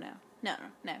 never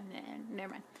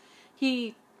mind.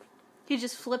 He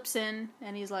just flips in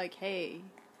and he's like, "Hey,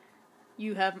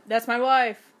 that's my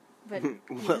wife." But he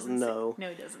Well, doesn't no. he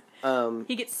doesn't.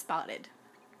 He gets spotted.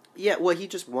 Yeah, well, he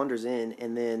just wanders in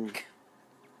and then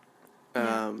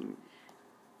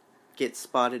gets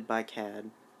spotted by Cad.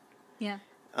 Yeah.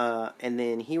 And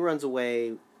then he runs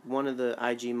away. One of the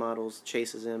IG models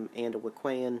chases him and a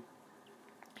Wicquayan.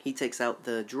 He takes out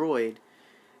the droid,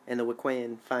 and the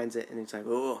Wicquayan finds it, and he's like,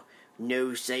 "Oh,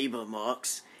 no saber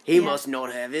marks. He Yeah. must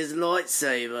not have his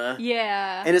lightsaber."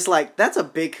 Yeah. And it's like, that's a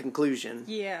big conclusion.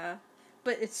 Yeah.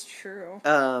 But it's true.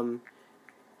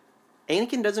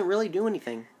 Anakin doesn't really do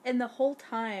anything. And the whole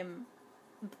time,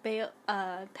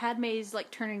 Padme's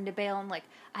like turning to Bale and like,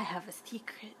 "I have a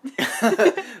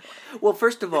secret." Well,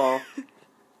 first of all,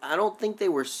 I don't think they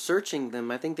were searching them.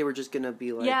 I think they were just going to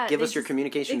be like, Yeah, give they us your just-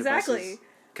 communication exactly. devices.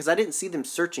 Because I didn't see them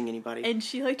searching anybody. And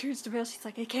she like turns to Bale, she's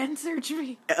like, "I can't search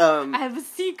me. I Um, have a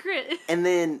secret." and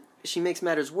then she makes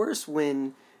matters worse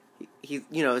when he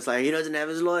it's like, he doesn't have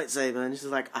his lightsaber. And she's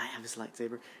like, I have his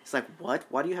lightsaber. It's like, what?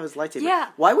 Why do you have his lightsaber? Yeah.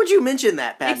 Why would you mention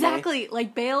that, Padme? Exactly.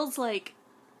 Like, Bale's like,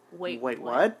 wait what?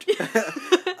 Why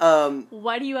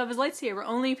do you have his lightsaber?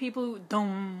 Only people who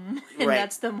don't. And Right.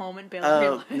 that's the moment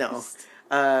Bale realized.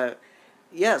 No.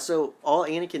 Yeah, so all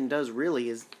Anakin does really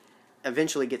is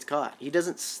eventually gets caught. He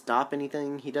doesn't stop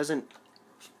anything. He doesn't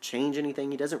change anything.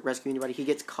 He doesn't rescue anybody. He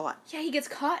gets caught. Yeah, he gets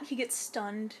caught. He gets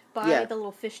stunned by Yeah. the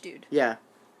little fish dude. Yeah.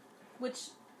 Which,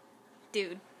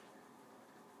 dude.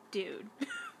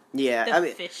 Yeah, The I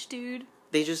mean, fish dude.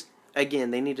 they just,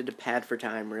 again, they needed to pad for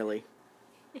time, really.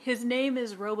 His name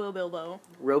is Robo Bilbo.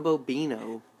 Robo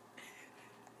Bino.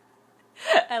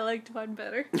 I liked one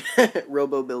better.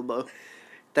 Robo Bilbo.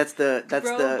 That's the that's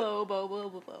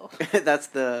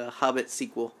the Hobbit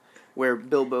sequel where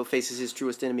Bilbo faces his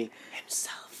truest enemy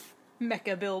himself.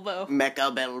 Mecha Bilbo.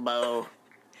 Mecha Bilbo.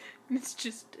 It's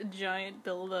just a giant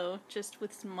Bilbo, just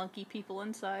with some monkey people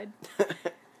inside.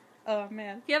 Oh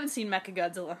man. If you haven't seen Mecha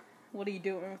Godzilla, what are you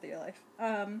doing with your life?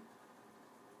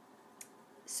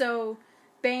 So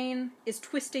Bane is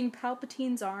twisting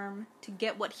Palpatine's arm to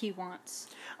get what he wants.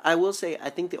 I will say, I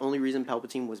think the only reason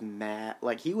Palpatine was mad,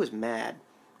 like, he was mad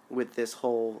with this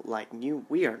whole, like,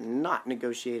 we are not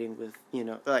negotiating with,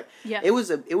 like, Yeah. it was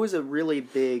a really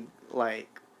big,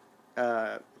 like,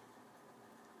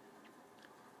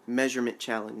 measurement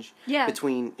challenge Yeah.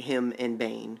 between him and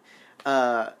Bane.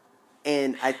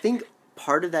 And I think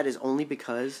part of that is only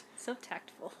because So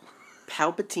tactful.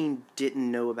 Palpatine didn't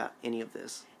know about any of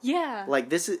this. Yeah. Like,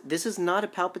 this is not a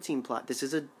Palpatine plot. This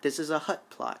is a Hutt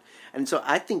plot. And so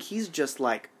I think he's just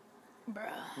like,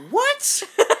 Bruh. what?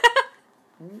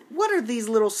 what are these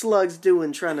little slugs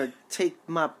doing trying to take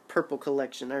my purple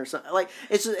collection or something? Like,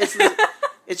 it's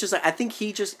just like, I think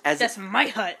he just, That's my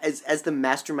hut. As the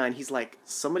mastermind, he's like,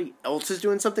 somebody else is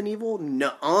doing something evil?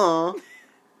 Nuh-uh.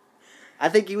 I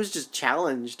think he was just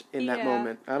challenged in that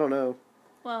moment. I don't know.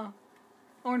 Well,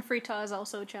 Orn Frita is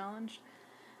also challenged.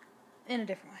 In a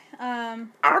different way.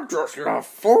 I just love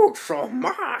food so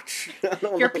much.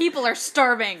 Your people are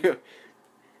starving.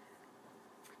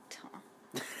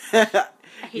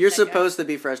 You're supposed to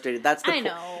be frustrated. That's the I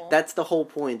know. That's the whole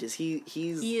point. Is he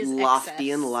is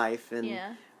lofty in life,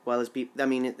 and while his people, I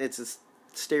mean, it's a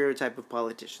stereotype of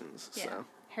politicians. Yeah. So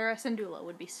Hera Syndulla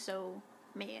would be so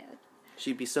mad.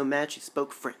 She'd be so mad she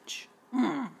spoke French.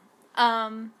 We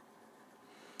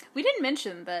didn't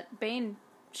mention that Bane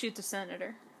shoots a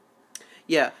senator.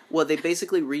 Yeah, well, they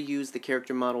basically reused the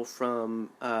character model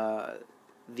from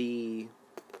the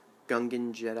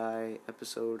Gungan Jedi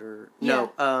episode, or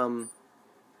no,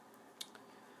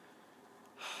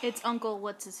 it's Uncle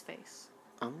What's-His-Face.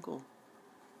 Uncle?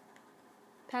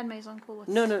 Padme's uncle.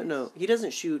 No. He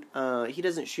doesn't shoot. He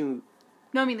doesn't shoot.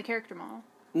 No, I mean the character model.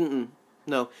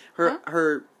 No,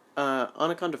 her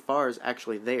Anaconda Farr is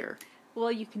actually there. Well,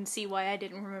 you can see why I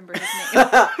didn't remember his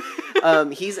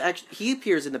name. He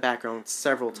appears in the background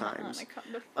several times.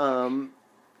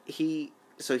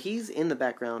 He's in the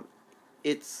background.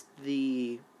 It's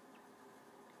the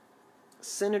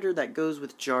senator that goes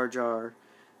with Jar Jar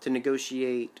to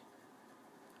negotiate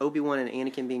Obi-Wan and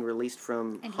Anakin being released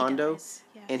from Hondo,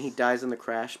 and he dies in the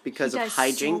crash because of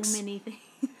hijinks. So many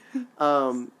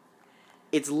things.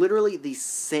 It's literally the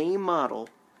same model,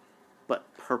 but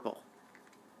purple.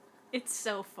 It's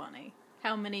so funny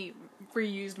how many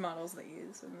reused models they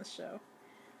use in this show.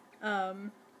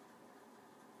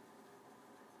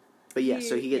 But yeah,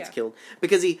 so he gets killed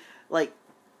because he, like,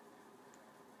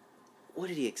 what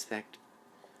did he expect?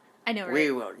 I know,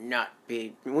 right? We're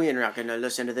not going to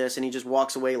listen to this, and he just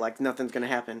walks away like nothing's going to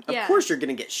happen. Of course you're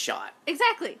going to get shot.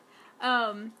 Exactly.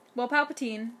 Well,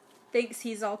 Palpatine thinks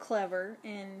he's all clever,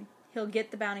 and he'll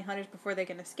get the bounty hunters before they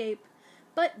can escape.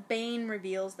 But Bane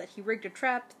reveals that he rigged a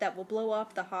trap that will blow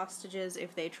up the hostages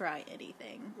if they try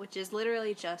anything, which is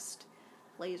literally just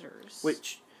lasers.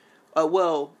 Which,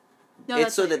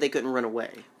 it's so that they couldn't run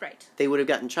away. Right. They would have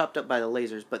gotten chopped up by the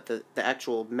lasers, but the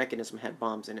actual mechanism had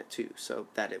bombs in it too, so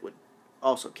that it would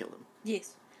also kill them.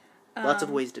 Yes. Lots of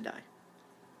ways to die.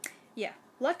 Yeah.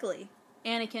 Luckily,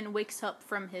 Anakin wakes up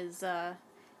from his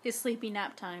sleepy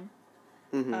nap time.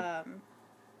 Mm-hmm.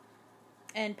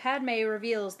 And Padme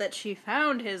reveals that she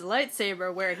found his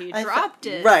lightsaber where he dropped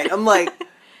it. Right, I'm like,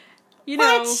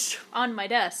 what? On my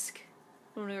desk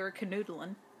when we were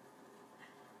canoodling.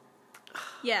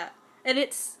 Yeah, and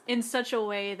it's in such a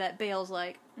way that Bale's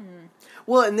like,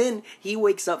 Well, and then he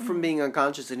wakes up from being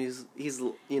unconscious, and he's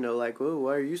like, oh,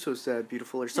 why are you so sad,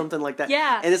 beautiful, or something like that.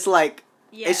 Yeah. And it's like,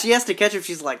 and she has to catch him,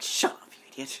 she's like, shut up,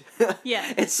 you idiot.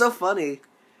 Yeah. It's so funny.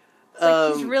 It's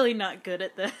like, he's really not good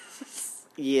at this.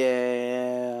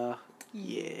 Yeah.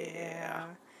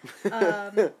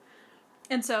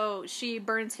 And so she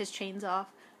burns his chains off.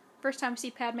 First time we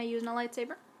see Padme using a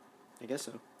lightsaber? I guess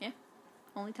so. Yeah.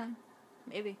 Only time.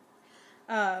 Maybe.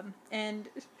 And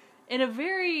in a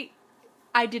very,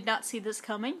 I did not see this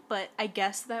coming, but I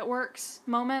guess that works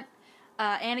moment,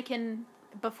 Anakin,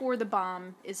 before the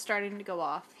bomb is starting to go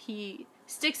off, he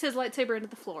sticks his lightsaber into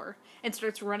the floor and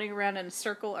starts running around in a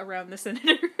circle around the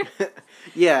senator.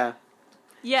 Yeah.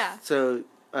 Yeah. So,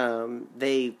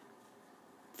 they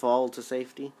fall to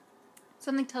safety?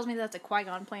 Something tells me that's a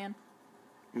Qui-Gon plan.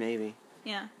 Maybe.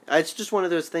 Yeah. It's just one of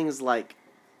those things like,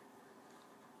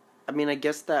 I mean, I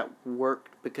guess that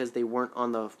worked because they weren't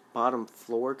on the bottom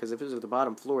floor, because if it was the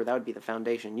bottom floor, that would be the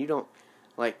foundation. You don't,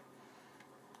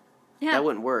 that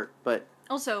wouldn't work, but...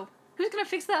 Also, who's gonna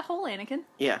fix that hole, Anakin?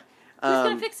 Yeah. Who's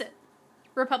gonna fix it?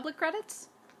 Republic credits?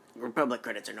 Republic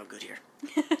credits are no good here.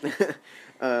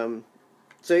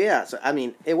 So I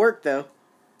mean, it worked though.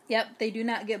 Yep, they do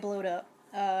not get blowed up.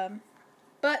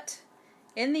 But,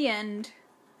 in the end,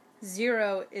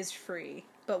 Zero is free.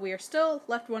 But we are still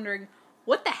left wondering,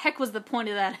 what the heck was the point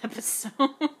of that episode?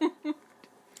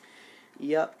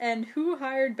 Yep. And who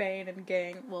hired Bane and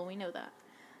gang? Well, we know that.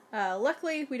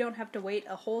 Luckily, we don't have to wait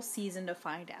a whole season to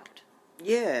find out.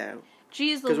 Yeah. Jeez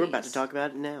Louise. Because we're about to talk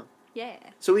about it now. Yeah.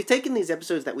 So we've taken these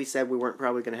episodes that we said we weren't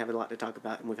probably going to have a lot to talk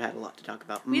about, and we've had a lot to talk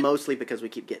about. Mostly because we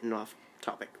keep getting off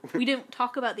topic. We didn't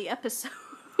talk about the episode.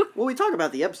 Well, we talk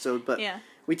about the episode, but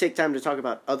we take time to talk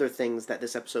about other things that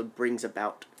this episode brings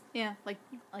about. Yeah, like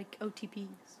OTPs.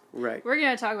 Right. We're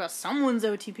going to talk about someone's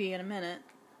OTP in a minute.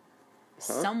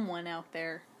 Huh? Someone out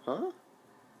there. Huh?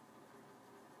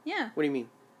 Yeah. What do you mean?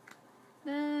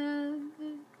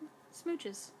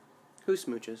 Smooches. Who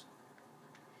smooches?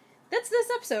 That's this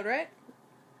episode, right?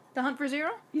 The Hunt for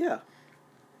Zero? Yeah.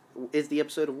 Is the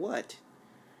episode of what?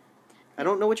 I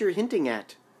don't know what you're hinting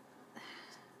at.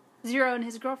 Zero and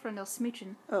his girlfriend are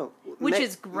smooching. Oh. Which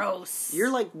is gross.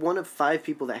 You're like one of 5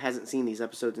 people that hasn't seen these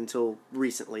episodes until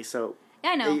recently, so...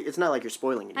 I know. It's not like you're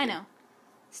spoiling anything. I know.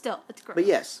 Still, it's gross. But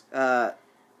yes,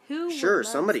 Who sure, would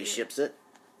love somebody Zero? ships it.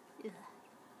 Ugh.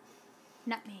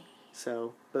 Not me.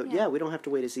 So, but Yeah. yeah, we don't have to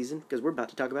wait a season, because we're about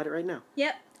to talk about it right now.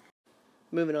 Yep.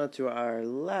 Moving on to our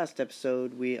last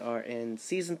episode, we are in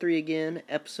Season 3 again,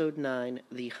 Episode 9,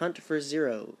 The Hunt for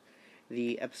Zero.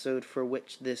 The episode for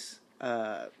which this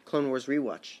Clone Wars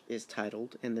rewatch is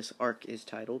titled, and this arc is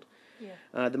titled.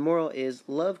 Yeah. The moral is,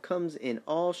 love comes in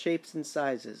all shapes and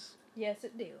sizes. Yes,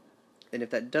 it do. And if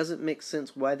that doesn't make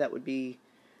sense why that would be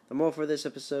the moral for this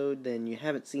episode, then you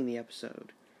haven't seen the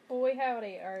episode. Boy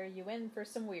howdy, are you in for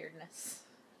some weirdness?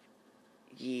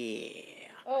 Yeah.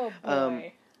 Oh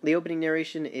boy. The opening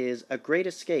narration is, a great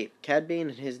escape. Cad Bane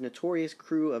and his notorious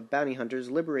crew of bounty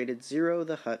hunters liberated Zero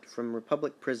the Hutt from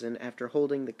Republic prison after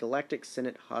holding the Galactic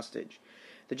Senate hostage.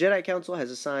 The Jedi Council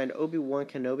has assigned Obi-Wan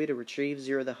Kenobi to retrieve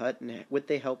Zero the Hutt with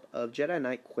the help of Jedi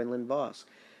Knight Quinlan Vos.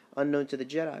 Unknown to the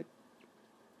Jedi,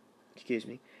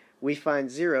 we find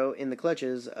Zero in the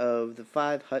clutches of the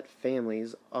 5 Hutt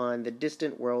families on the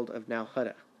distant world of Nal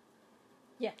Hutta.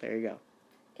 Yeah. There you go.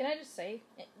 Can I just say,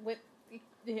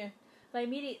 my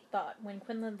immediate thought when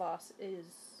Quinlan Vos is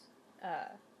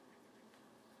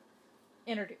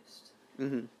introduced,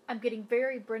 I'm getting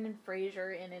very Brendan Fraser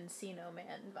and Encino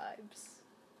Man vibes.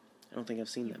 I don't think I've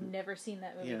seen You've that. never seen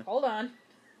that movie. Yeah. Hold on.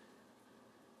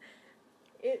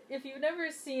 If you've never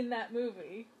seen that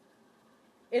movie,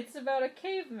 it's about a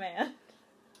caveman.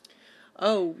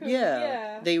 Oh,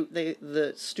 Yeah.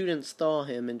 The students thaw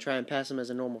him and try and pass him as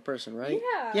a normal person, right?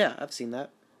 Yeah. Yeah, I've seen that.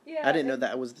 Yeah, I didn't know and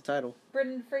that was the title.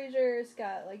 Brendan Fraser's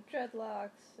got, like,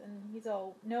 dreadlocks, and he's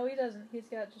all... No, he doesn't. He's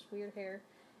got just weird hair.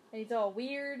 And he's all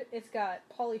weird. It's got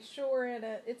Pauly Shore in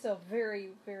it. It's a very,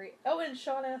 very... Oh, and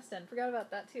Sean Astin. Forgot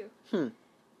about that, too.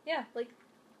 Yeah, like,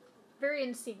 very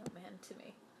Encino Man to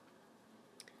me.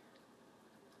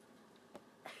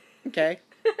 Okay.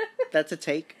 That's a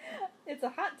take. It's a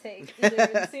hot take. Either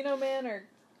Encino Man or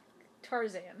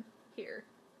Tarzan here,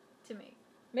 to me.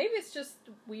 Maybe it's just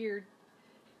weird.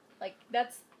 Like,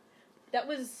 that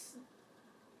was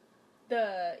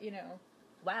the,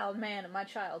 wild man of my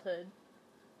childhood.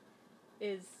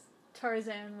 Is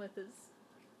Tarzan with his,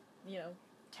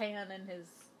 tan and his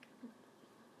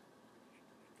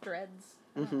dreads.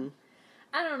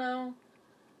 I don't know.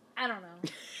 I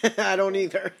don't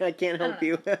either. I can't help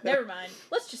you. Never mind.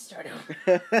 Let's just start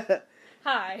over.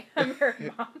 Hi, I'm your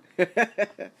mom.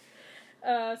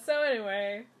 So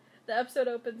anyway, the episode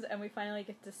opens and we finally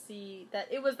get to see that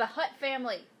it was the Hutt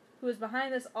family who was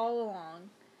behind this all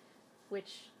along,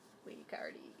 which we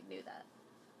already knew that.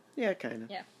 Yeah, kind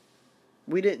of. Yeah.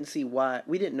 We didn't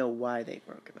know why they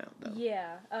broke him out, though.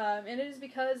 Yeah, and it is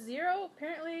because Zero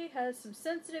apparently has some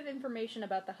sensitive information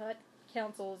about the Hutt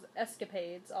Council's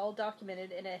escapades, all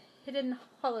documented in a hidden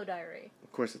holodiary.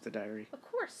 Of course it's a diary. Of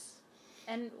course.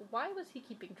 And why was he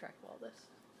keeping track of all this?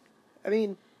 I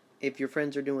mean, if your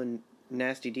friends are doing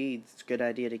nasty deeds, it's a good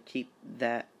idea to keep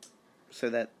that so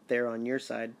that they're on your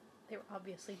side. They were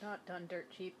obviously not done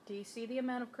dirt cheap. Do you see the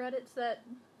amount of credits that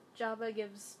Jabba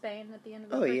gives Bane at the end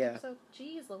of the first episode?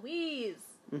 Jeez Louise!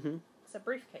 It's a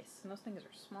briefcase, and those things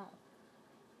are small.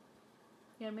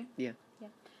 You know what I mean? Yeah. Yeah.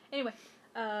 Anyway,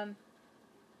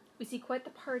 we see quite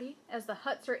the party as the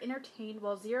Hutts are entertained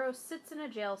while Zero sits in a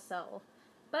jail cell.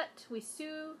 But we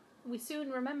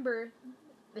soon remember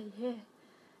the...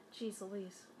 Jeez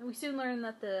Louise. And we soon learn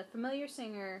that the familiar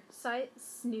singer, Cy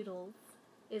Snoodles,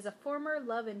 is a former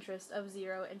love interest of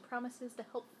Zero and promises to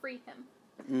help free him.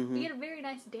 You get a very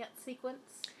nice dance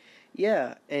sequence.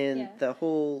 Yeah, and that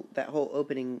whole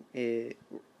opening is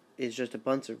just a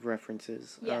bunch of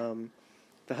references. Yeah.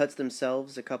 The Hutts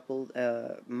themselves, a couple,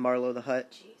 Marlo the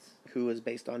Hutt, who is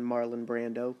based on Marlon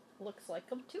Brando. Looks like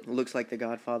him, too. Looks like the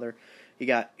Godfather. You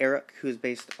got Eric, who is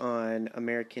based on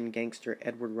American gangster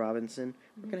Edward Robinson.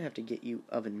 We're going to have to get you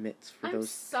oven mitts for I'm those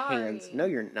sorry. hands. No,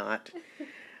 you're not.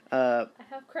 I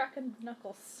have cracking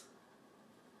knuckles.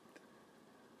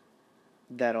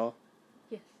 That all?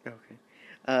 Yes. Okay.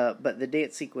 But the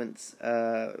dance sequence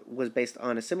was based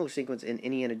on a similar sequence in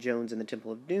Indiana Jones and the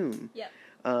Temple of Doom. Yep.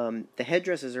 The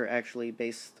headdresses are actually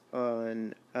based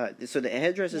on... so the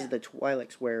headdresses the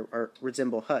Twi'leks wear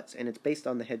resemble Hutts, and it's based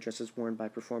on the headdresses worn by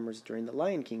performers during the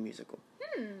Lion King musical.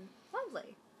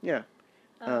 Lovely. Yeah.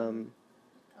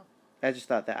 I just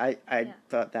thought that I Yeah.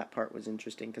 thought that part was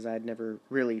interesting because I had never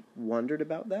really wondered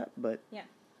about that, but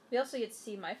We also get to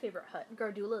see my favorite Hutt,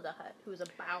 Gardula the Hutt, who's a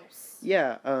bouse.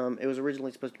 yeah, it was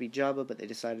originally supposed to be Jabba, but they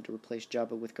decided to replace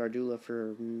Jabba with Gardula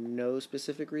for no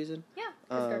specific reason. Yeah,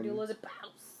 because Um, Gardula's a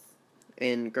bouse.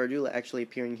 And Gardula actually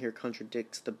appearing here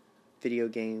contradicts the video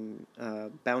game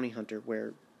Bounty Hunter,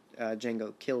 where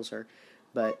Jango kills her,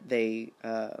 but they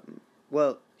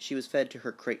she was fed to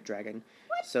her crate dragon.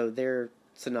 What? So their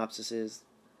synopsis is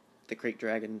the crate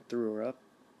dragon threw her up.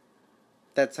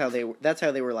 That's how they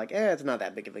were like, it's not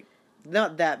that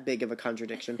big of a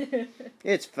contradiction.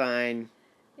 It's fine.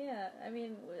 Yeah, I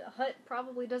mean, Hutt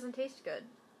probably doesn't taste good.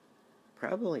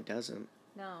 Probably doesn't.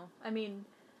 No, I mean,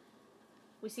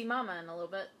 we see Mama in a little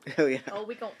bit. Oh yeah. Oh,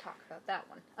 we don't talk about that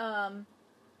one.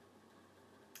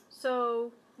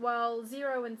 So, while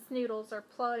Zero and Snoodles are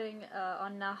plotting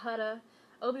on Nahutta,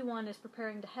 Obi-Wan is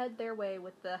preparing to head their way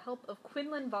with the help of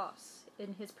Quinlan Vos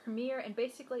in his premiere and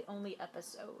basically only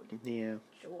episode. Yeah.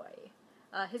 Joy.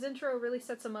 His intro really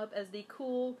sets him up as the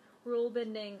cool,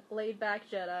 rule-bending, laid-back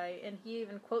Jedi, and he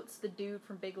even quotes the dude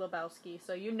from Big Lebowski,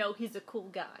 so you know he's a cool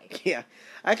guy. Yeah.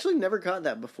 I actually never caught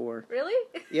that before.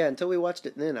 Really? Yeah, until we watched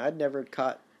it then. I'd never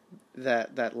caught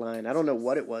that line. I don't know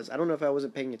what it was. I don't know if I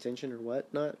wasn't paying attention or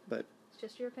what not, but It's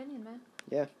just your opinion, man.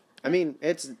 yeah. I mean,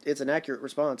 it's an accurate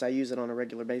response. I use it on a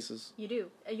regular basis. You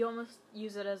do. You almost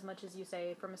use it as much as you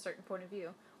say from a certain point of view,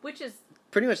 which is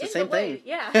Pretty much the in same the way, thing.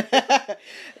 yeah.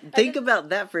 Think about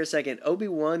that for a second.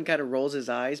 Obi-Wan kind of rolls his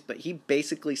eyes, but he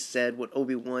basically said what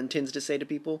Obi-Wan tends to say to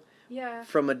people Yeah.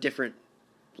 from a different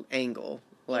angle.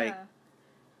 Like, Yeah.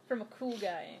 From a cool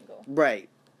guy angle. right.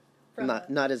 From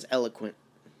Not as eloquent.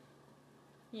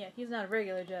 Yeah, he's not a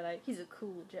regular Jedi. He's a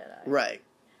cool Jedi. Right.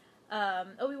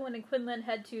 Obi-Wan and Quinlan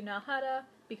head to Nahutta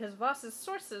because Voss's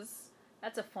sources,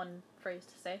 that's a fun phrase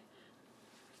to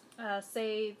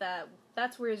say that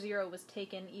that's where Zero was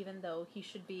taken, even though he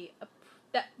should be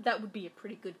that would be a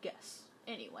pretty good guess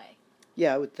anyway.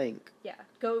 Yeah, I would think. Yeah,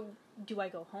 do I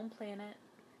go home planet?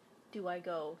 Do I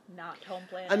go not home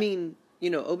planet? I mean,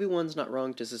 Obi-Wan's not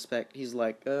wrong to suspect. He's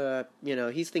like,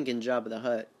 he's thinking Jabba the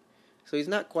Hutt. So he's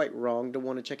not quite wrong to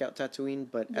want to check out Tatooine,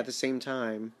 but Yeah. at the same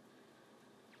time,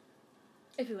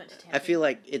 if we went to Tatooine. I feel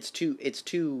like it's too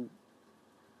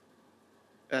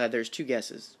there's two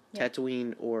guesses. Yeah.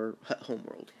 Tatooine or Hutt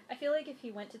Homeworld. I feel like if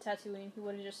he went to Tatooine, he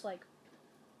would have just,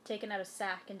 taken out a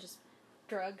sack and just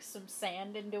drug some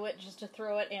sand into it just to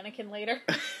throw at Anakin later.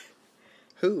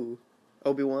 Who?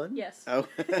 Obi-Wan? Yes. Oh.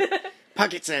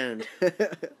 Pocket sand.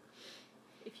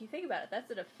 If you think about it, that's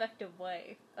an effective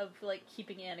way of,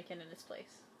 keeping Anakin in his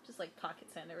place. Just, pocket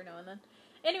sand every now and then.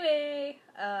 Anyway,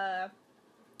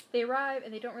 they arrive,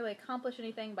 and they don't really accomplish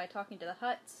anything by talking to the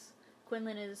Hutts.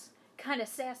 Quinlan is kind of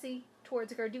sassy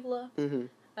towards Gardula. Mm-hmm.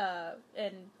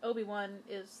 And Obi-Wan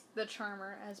is the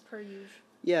charmer, as per usual.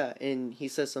 Yeah, and he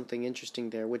says something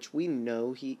interesting there, which we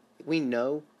know,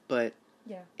 but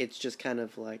Yeah. it's just kind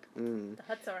of like, The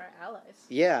Hutts are our allies.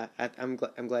 Yeah, I'm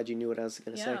glad you knew what I was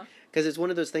going to say. Yeah. Because it's one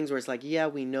of those things where it's like, yeah,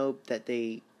 we know that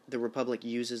the Republic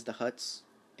uses the Hutts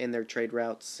in their trade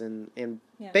routes, and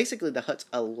Yeah. basically the Hutts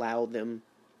allow them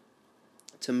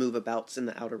to move about in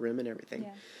the Outer Rim and everything.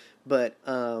 Yeah. But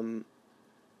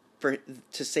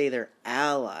to say they're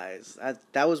allies,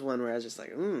 that was one where I was just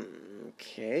like,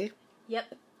 okay,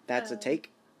 Yep. that's a take.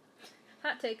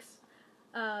 Hot takes.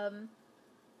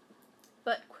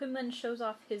 But Quinlan shows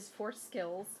off his Force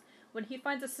skills when he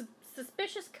finds a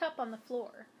suspicious cup on the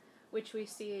floor, which we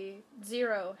see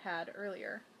Zero had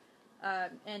earlier.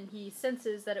 And he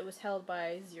senses that it was held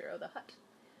by Zero the Hutt.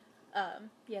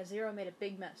 Zero made a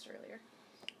big mess earlier.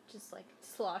 Just,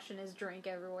 sloshing his drink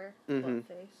everywhere. Mhm. Blood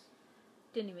face.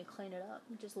 Didn't even clean it up.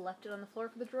 Just left it on the floor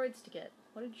for the droids to get.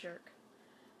 What a jerk.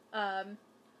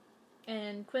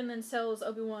 And Quinlan tells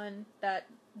Obi-Wan that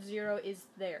Zero is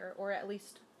there, or at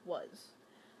least was.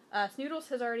 Snoodles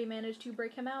has already managed to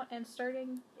break him out, and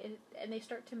they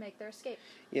start to make their escape.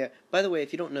 Yeah. By the way,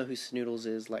 if you don't know who Snoodles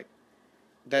is,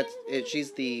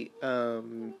 she's the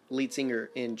lead singer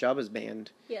in Jabba's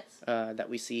band. Yes. That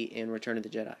we see in Return of the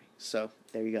Jedi. So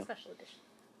there you go. Special edition.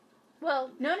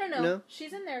 Well, no. No?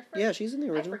 She's in there first. Yeah, she's in the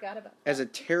original I forgot about that. as a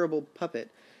terrible puppet,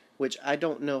 which I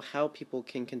don't know how people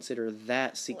can consider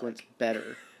that sequence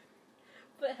better.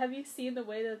 But have you seen the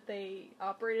way that they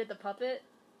operated the puppet?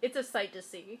 It's a sight to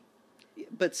see.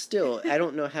 But still, I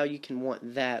don't know how you can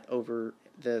want that over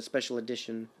the special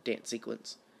edition dance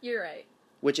sequence. You're right.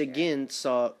 Which again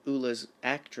saw Ula's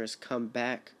actress come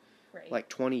back Right.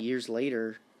 20 years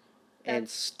later and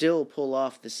still pull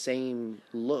off the same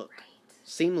look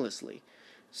seamlessly.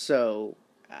 So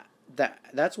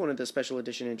that's one of the special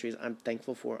edition entries I'm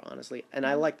thankful for, honestly. And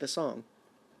I like the song.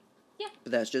 Yeah.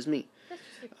 But that's just me. That's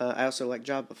just I also like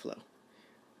Jabba Flow.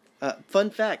 Fun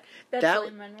fact. That's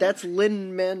Lin-Manuel. That's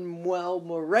Lin-Manuel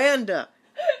Miranda.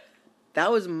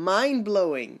 That was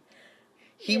mind-blowing.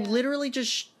 He literally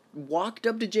just walked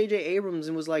up to J.J. Abrams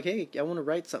and was like, hey, I want to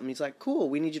write something. He's like, cool,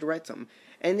 we need you to write something.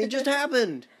 And it just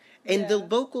happened. And the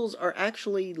vocals are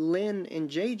actually Lin and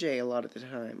J.J. a lot of the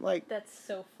time. Like, that's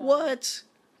so fun. What?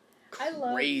 Crazy. I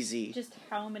love Crazy. just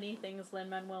how many things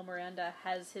Lin-Manuel Miranda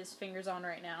has his fingers on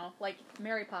right now. Like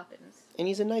Mary Poppins. And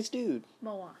he's a nice dude.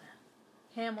 Moana.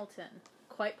 Hamilton.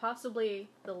 Quite possibly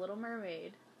The Little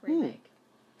Mermaid remake.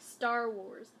 Star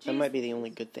Wars. That might be the only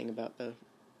good thing about the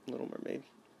Little Mermaid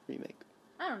remake.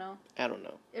 I don't know.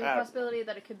 There's a possibility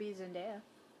that it could be Zendaya.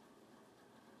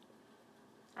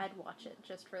 I'd watch it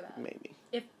just for that. Maybe.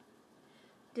 If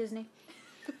Disney.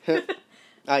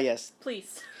 Yes.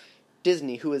 Please.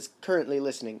 Disney, who is currently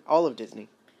listening. All of Disney.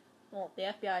 Well, the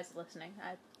FBI is listening.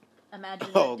 I imagine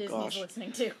Oh, that Disney's gosh.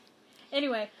 listening too.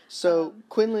 Anyway. So,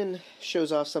 Quinlan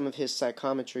shows off some of his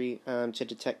psychometry to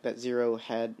detect that Zero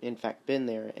had, in fact, been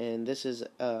there. And this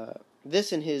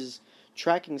and his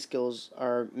tracking skills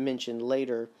are mentioned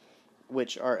later,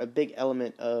 which are a big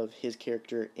element of his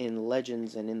character in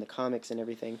Legends and in the comics and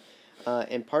everything.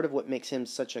 And part of what makes him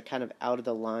such a kind of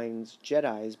out-of-the-lines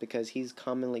Jedi is because he's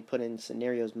commonly put in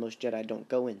scenarios most Jedi don't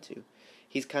go into.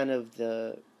 He's kind of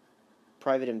the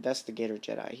private investigator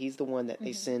Jedi. He's the one that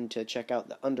they send to check out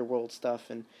the underworld stuff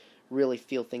and really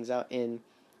feel things out. And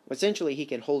essentially, he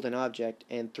can hold an object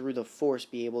and through the Force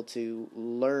be able to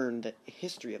learn the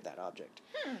history of that object.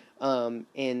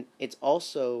 And it's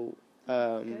also...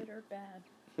 good or bad?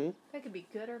 Hmm? That could be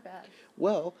good or bad.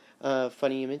 Well,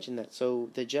 funny you mentioned that. So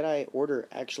the Jedi Order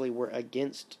actually were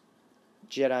against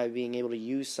Jedi being able to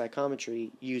use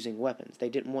psychometry using weapons. They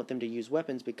didn't want them to use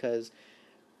weapons because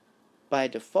by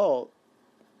default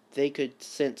they could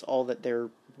sense all that their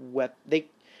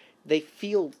they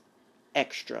feel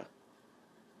extra.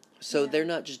 So they're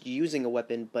not just using a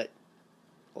weapon, but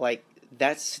like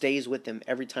that stays with them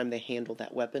every time they handle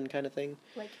that weapon, kind of thing.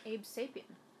 Like Abe Sapien.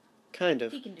 Kind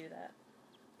of. He can do that.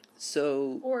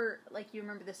 So. Or like you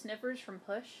remember the Sniffers from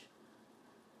Push?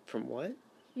 From what?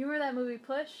 You remember that movie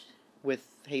Push? With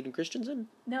Hayden Christensen?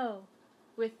 No,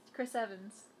 with Chris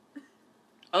Evans.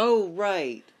 Oh,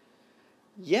 right.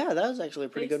 Yeah, that was actually a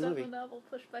pretty Based good movie. on the novel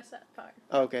Push by Sapphire.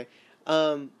 Okay.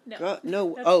 No.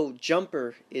 No. Oh,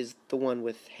 Jumper is the one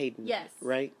with Hayden. Yes.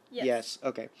 Right? Yes.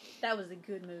 Okay. That was a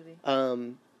good movie.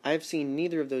 I've seen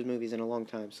neither of those movies in a long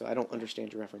time, so I don't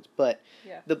understand your reference. But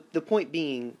yeah. the point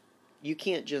being, you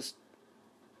can't just...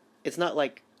 It's not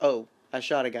like, oh, I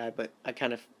shot a guy, but I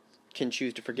kind of can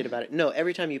choose to forget about it. No,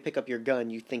 every time you pick up your gun,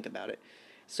 you think about it.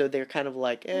 So they're kind of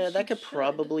like, that could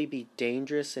probably be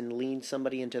dangerous and lean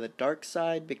somebody into the dark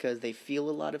side because they feel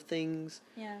a lot of things.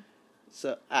 Yeah.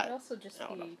 So it also just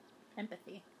be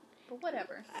empathy. But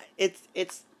whatever. It's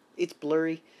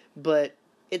blurry, but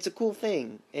it's a cool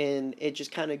thing, and it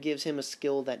just kind of gives him a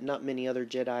skill that not many other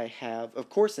Jedi have. Of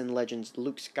course, in Legends,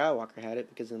 Luke Skywalker had it,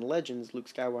 because in Legends, Luke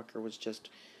Skywalker was just...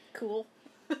 cool.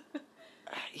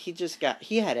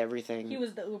 He had everything. He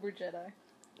was the Uber Jedi.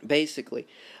 Basically.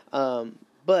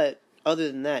 But other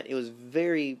than that, it was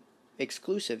very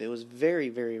exclusive. It was very,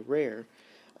 very rare.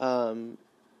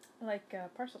 Like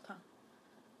Parseltongue.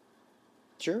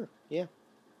 Sure, yeah.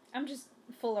 I'm just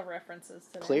full of references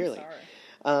today. Clearly.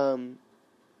 I'm sorry.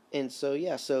 And so,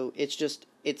 yeah, so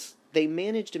they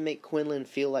managed to make Quinlan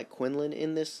feel like Quinlan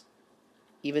in this,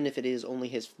 even if it is only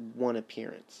his one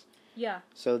appearance. Yeah.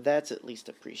 So that's at least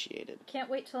appreciated. Can't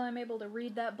wait till I'm able to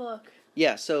read that book.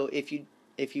 Yeah, so if you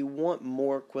want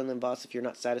more Quinlan Vos, if you're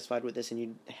not satisfied with this and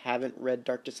you haven't read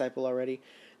Dark Disciple already,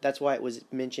 that's why it was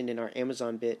mentioned in our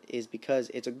Amazon bit, is because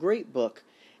it's a great book,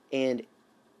 and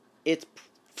it's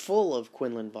full of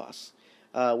Quinlan Vos,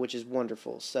 which is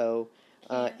wonderful. So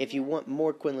if you want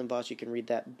more Quinlan Vos, you can read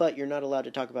that, but you're not allowed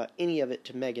to talk about any of it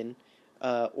to Megan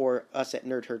or us at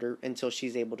Nerd Herder until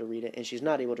she's able to read it, and she's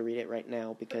not able to read it right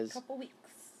now because... For a couple weeks.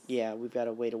 Yeah, we've got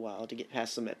to wait a while to get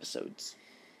past some episodes.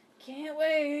 Can't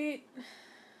wait.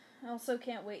 I also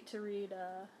can't wait to read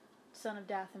Son of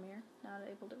Dathomir. Not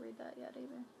able to read that yet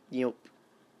either. Nope.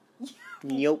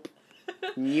 Nope.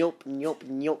 Nope. Nope.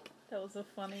 Nope. That was a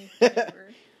funny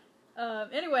word.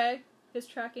 Anyway, his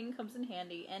tracking comes in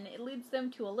handy, and it leads them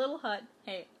to a little hut.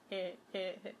 Hey.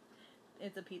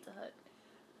 It's a Pizza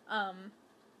Hut.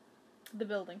 The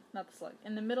building, not the slug,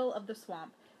 in the middle of the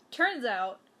swamp. Turns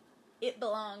out, it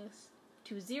belongs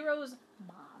to Zero's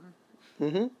mom.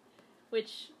 Mm-hmm.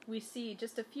 Which we see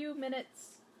just a few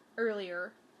minutes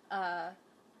earlier,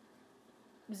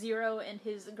 Zero and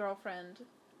his girlfriend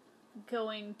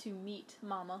going to meet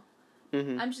Mama.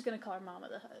 Mm-hmm. I'm just gonna call her Mama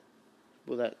the Hutt.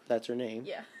 Well, that's her name.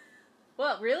 Yeah.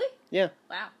 Well, really? Yeah.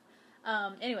 Wow.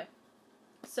 Anyway,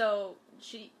 so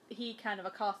he kind of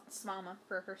accosts Mama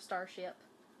for her starship.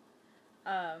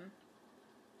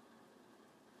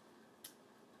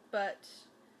 But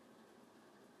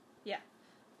yeah,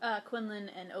 Quinlan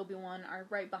and Obi-Wan are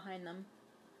right behind them,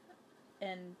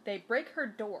 and they break her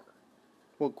door.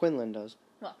 Well, Quinlan does.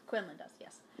 Well, Quinlan does,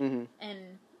 yes. Mm-hmm.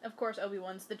 And of course,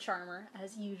 Obi-Wan's the charmer,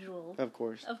 as usual. Of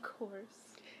course. Of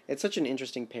course. It's such an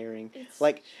interesting pairing. It's...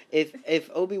 Like, if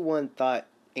Obi-Wan thought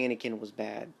Anakin was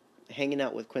bad, hanging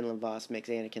out with Quinlan Vos makes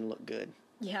Anakin look good.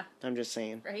 Yeah. I'm just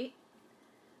saying. Right?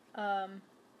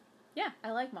 Yeah,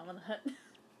 I like Mama the Hutt.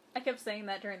 I kept saying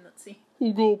that during that scene.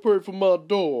 Who gonna pay for my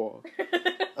door?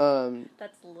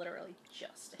 That's literally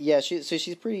just it. Yeah,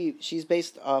 she's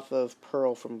based off of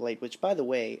Pearl from Blade, which, by the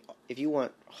way, if you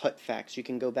want Hutt facts, you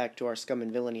can go back to our Scum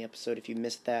and Villainy episode if you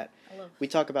missed that. We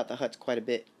talk about the Hutts quite a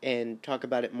bit and talk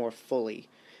about it more fully.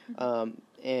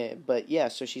 But yeah,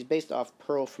 so she's based off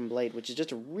Pearl from Blade, which is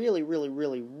just a really, really,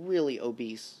 really, really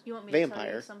obese vampire. You want me to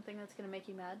tell you something that's going to make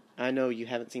you mad? I know you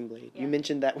haven't seen Blade. Yeah. You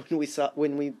mentioned that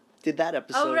when we did that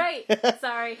episode. Oh, right.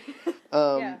 Sorry.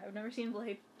 Yeah, I've never seen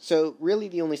Blade. So really,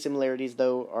 the only similarities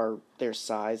though are their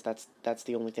size. That's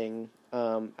the only thing.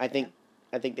 I think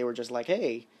they were just like,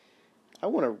 hey, I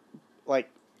want to, like,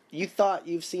 you thought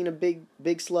you've seen a big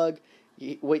slug.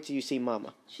 Wait till you see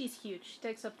Mama. She's huge. She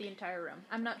takes up the entire room.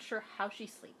 I'm not sure how she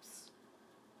sleeps.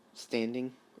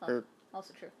 Standing. Well,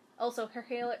 also true. Also,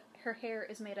 her hair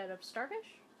is made out of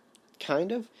starfish?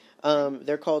 Kind of.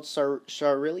 They're called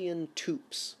Charillian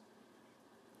tupes.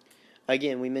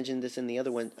 Again, we mentioned this in the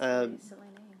other one. Silly name.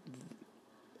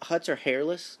 Hutts are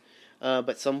hairless,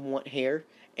 but some want hair.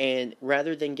 And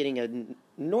rather than getting a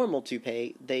normal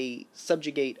toupee, they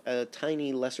subjugate a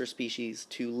tiny lesser species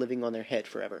to living on their head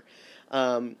forever.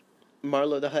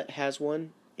 Marlo the Hutt has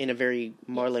one in a very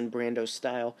Marlon Brando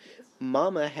style. Yes.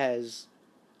 Mama has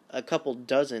a couple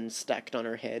dozen stacked on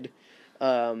her head.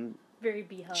 Very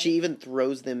beehive. She even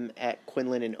throws them at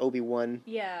Quinlan and Obi-Wan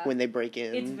when they break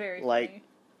in. It's very like funny.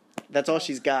 That's all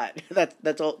she's got.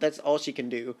 That's all she can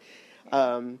do.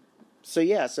 Yeah. So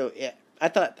yeah, I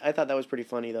thought that was pretty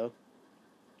funny though.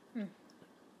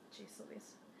 Jeez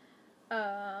Louise.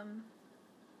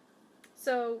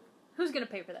 So who's gonna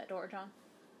pay for that door, John?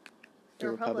 The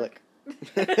Republic.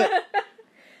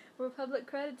 Republic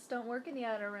credits don't work in the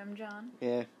Outer Rim, John.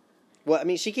 Yeah. Well, I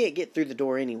mean, she can't get through the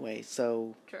door anyway,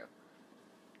 so. True.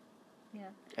 Yeah.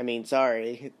 I mean,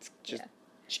 sorry, it's just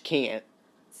she can't.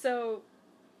 So,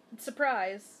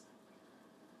 surprise.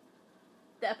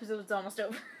 The episode's almost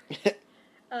over.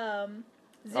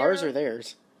 Ours or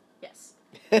theirs? Yes.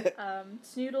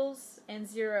 Snoodles and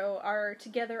Zero are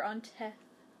together on Teth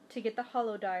to get the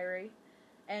Hollow Diary,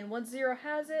 and once Zero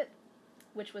has it,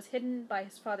 which was hidden by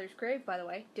his father's grave, by the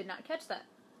way, did not catch that.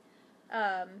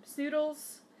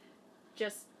 Snoodles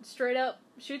just straight up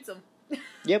shoots him.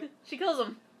 Yep. She kills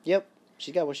him. Yep.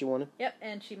 She got what she wanted. Yep,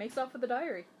 and she makes off with the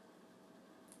diary.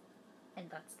 And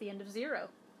that's the end of Zero.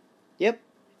 Yep.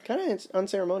 Kind of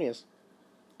unceremonious.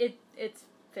 It's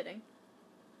fitting.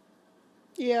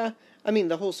 Yeah. I mean,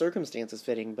 the whole circumstance is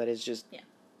fitting, but it's just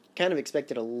kind of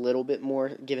expected a little bit more,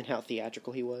 given how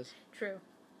theatrical he was. True.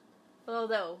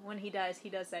 Although, when he dies, he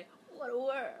does say, "What a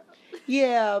world."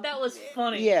 Yeah. That was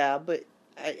funny. Yeah, but,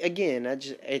 I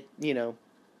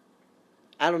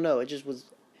don't know, it just was,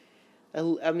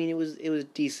 I mean, it was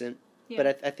decent,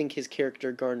 but I think his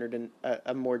character garnered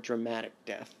a more dramatic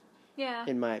death. Yeah.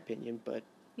 In my opinion, but.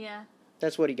 Yeah.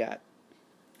 That's what he got.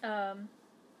 Pardon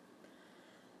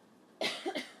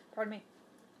me.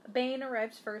 Bane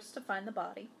arrives first to find the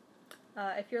body.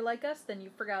 If you're like us, then you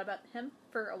forgot about him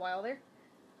for a while there,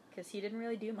 because he didn't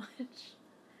really do much.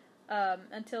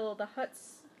 Until the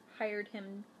Hutts hired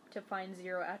him to find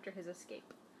Zero after his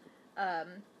escape.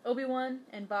 Obi-Wan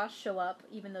and Bosch show up,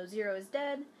 even though Zero is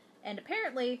dead, and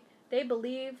apparently they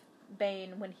believe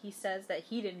Bane when he says that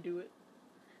he didn't do it.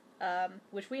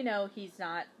 Which we know he's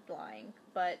not lying,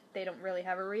 but they don't really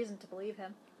have a reason to believe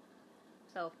him.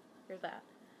 So, there's that.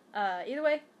 Either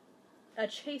way, a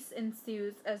chase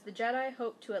ensues as the Jedi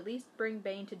hope to at least bring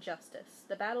Bane to justice.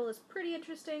 The battle is pretty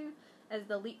interesting as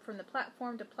the leap from the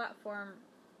platform to platform,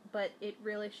 but it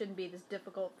really shouldn't be this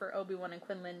difficult for Obi-Wan and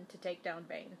Quinlan to take down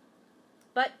Bane.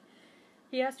 But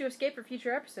he has to escape for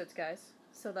future episodes, guys,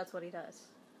 so that's what he does.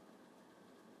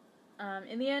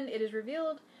 In the end, it is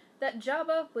revealed that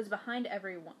Jabba was behind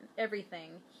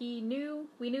everything. We knew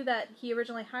that he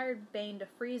originally hired Bane to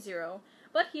free Zero,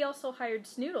 But he also hired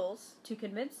Snoodles to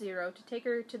convince Zero to take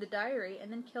her to the diary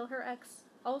and then kill her ex.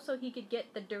 Also, he could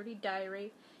get the dirty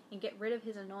diary and get rid of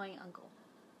his annoying uncle.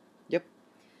 Yep.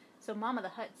 So Mama the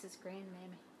Hutt's his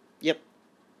grandmammy. Yep.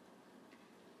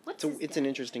 What's It's an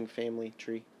interesting family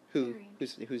tree. Who's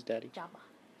daddy? Jabba.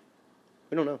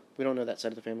 We don't know. We don't know that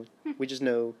side of the family. We just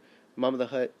know Mama the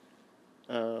Hutt,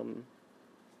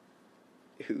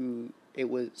 who it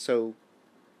was, so...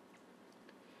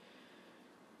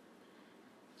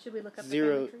 Should we look up Zero,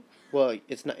 the family tree? well,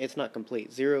 it's not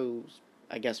complete. Zero's,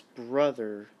 I guess,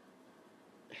 brother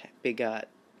begot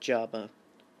Jabba,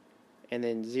 and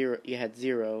then you had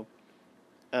Zero,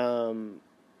 and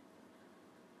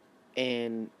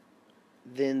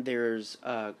then there's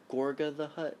Gorga the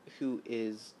Hutt, who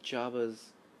is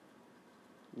Jabba's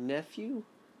nephew.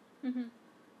 Mm-hmm.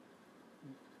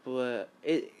 But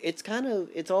it's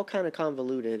all kind of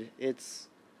convoluted.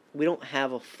 We don't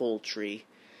have a full tree,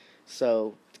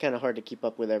 so it's kind of hard to keep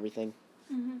up with everything.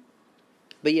 Mm-hmm.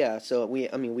 But yeah, so we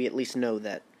at least know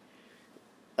that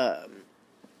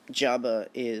Jabba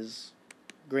is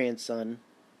grandson.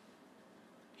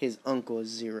 His uncle is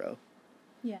Zero.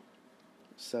 Yeah.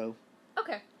 So.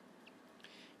 Okay.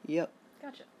 Yep.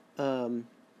 Gotcha.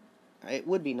 It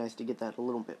would be nice to get that a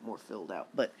little bit more filled out,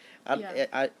 but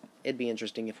it'd be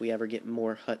interesting if we ever get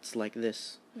more Hutts like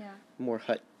this. Yeah. More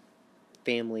Hutt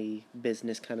family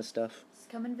business kind of stuff.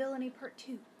 Scum and Villainy Part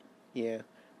 2. Yeah.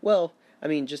 Well, I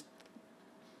mean, just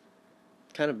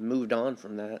kind of moved on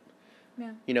from that.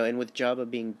 Yeah. You know, and with Jabba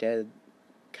being dead,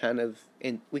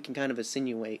 we can kind of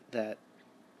insinuate that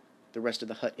the rest of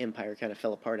the Hutt Empire kind of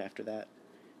fell apart after that.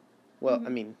 Well, Mm-hmm. I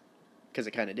mean, because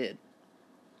it kind of did.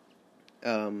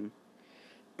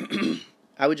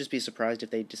 I would just be surprised if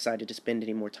they decided to spend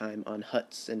any more time on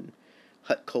Hutts and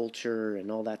Hutt culture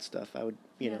and all that stuff. I would,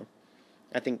 you know,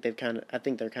 I think they're kind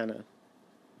of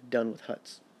done with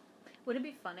Hutts. Would it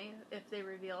be funny if they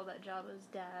reveal that Jabba's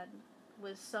dad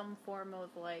was some form of,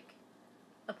 like,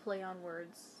 a play on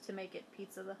words to make it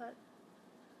Pizza the Hutt?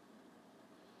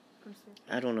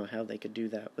 I don't know how they could do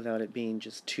that without it being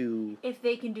just too... If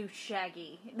they can do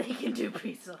Shaggy, they can do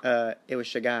Pizza. It was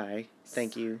Shagai.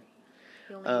 Thank you.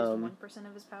 He only used 1%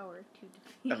 of his power to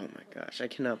defeat. Oh my gosh, I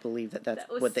cannot believe that's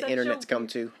That was what the such internet's a come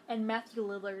weird- to. And Matthew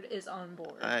Lillard is on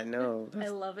board. I know. I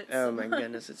love it Oh so my much.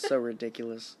 goodness, it's so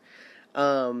ridiculous. I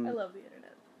love the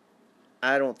internet.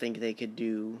 I don't think they could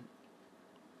do...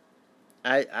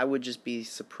 I would just be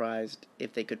surprised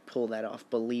if they could pull that off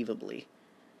believably.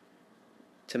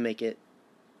 To make it...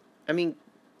 I mean,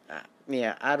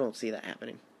 yeah, I don't see that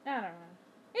happening. I don't know.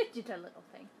 It's just a little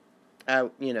thing.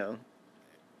 You know...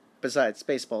 Besides,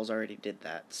 Spaceballs already did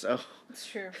that, so... It's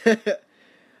true.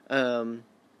 But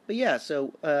yeah,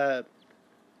 so,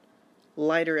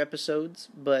 lighter episodes,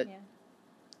 but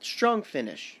strong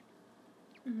finish,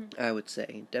 I would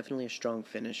say. Definitely a strong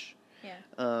finish. Yeah.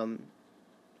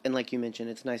 And like you mentioned,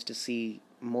 it's nice to see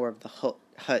more of the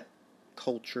Hutt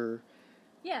culture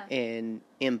and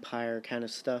Empire kind of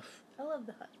stuff. I love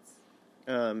the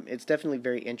Hutts. It's definitely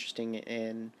very interesting,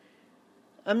 and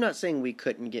I'm not saying we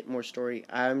couldn't get more story.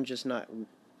 I'm just not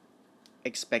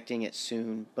expecting it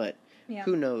soon, but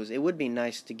who knows? It would be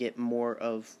nice to get more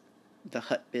of the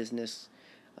Hutt business,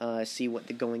 see what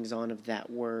the goings-on of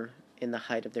that were in the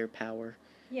height of their power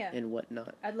and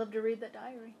whatnot. I'd love to read that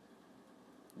diary.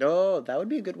 Oh, that would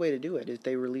be a good way to do it, if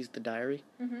they released the diary.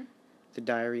 Mm-hmm. The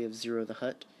Diary of Zero the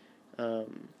Hutt.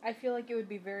 I feel like it would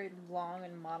be very long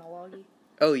and monologue-y.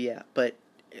 Oh, yeah, but...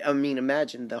 I mean,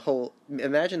 imagine the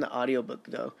audiobook,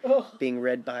 though, being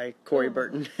read by Corey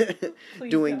Burton,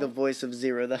 doing the voice of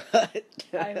Zero the Hutt.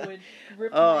 I would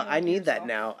rip I need that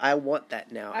now. I want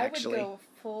that now, actually. I would go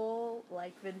full,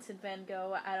 like, Vincent Van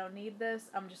Gogh. I don't need this.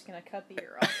 I'm just going to cut the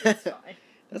ear off. It's fine.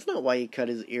 That's not why he cut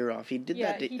his ear off. He did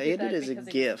that. He did it as a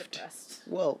gift.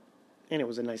 Well, and it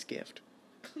was a nice gift.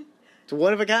 It's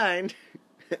one of a kind.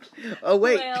 Oh,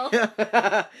 wait.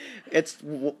 Well. It's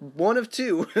one of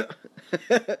two.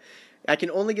 I can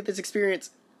only get this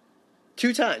experience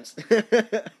 2 times. You're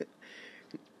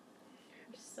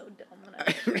so dumb when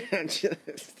I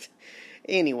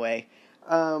Anyway,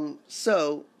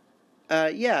 so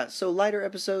lighter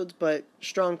episodes, but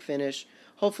strong finish.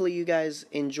 Hopefully you guys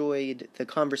enjoyed the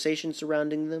conversation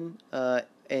surrounding them,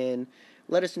 and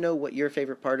let us know what your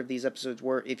favorite part of these episodes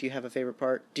were, if you have a favorite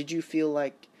part. Did you feel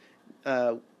like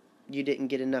you didn't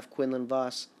get enough Quinlan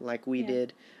Voss like we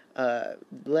did?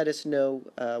 Let us know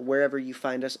wherever you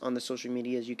find us on the social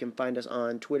medias. You can find us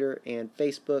on Twitter and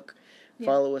Facebook.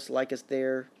 Follow us, like us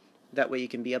there. That way you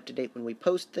can be up to date when we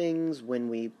post things, when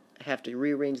we have to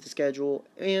rearrange the schedule,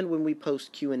 and when we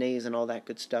post Q&As and all that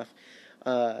good stuff.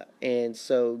 And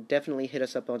so definitely hit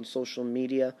us up on social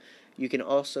media. You can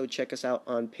also check us out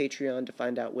on Patreon to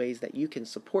find out ways that you can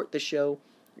support the show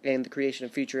and the creation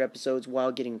of future episodes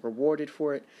while getting rewarded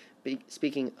for it.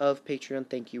 Speaking of Patreon,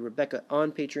 thank you, Rebecca,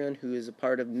 on Patreon, who is a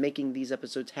part of making these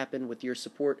episodes happen with your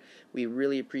support. We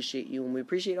really appreciate you, and we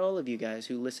appreciate all of you guys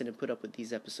who listen and put up with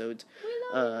these episodes.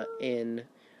 We love you. And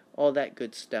all that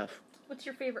good stuff. What's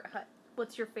your favorite hut?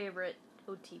 What's your favorite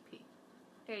OTP?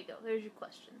 There you go. There's your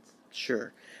questions.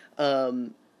 Sure.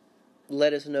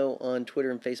 Let us know on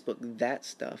Twitter and Facebook that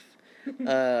stuff.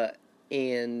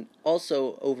 And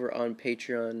also over on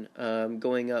Patreon,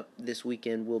 going up this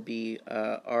weekend will be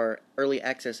our early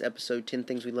access episode, 10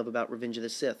 Things We Love About Revenge of the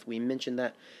Sith. We mentioned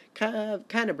that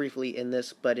kind of briefly in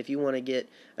this, but if you want to get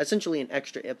essentially an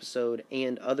extra episode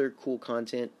and other cool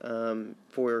content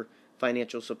for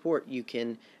financial support, you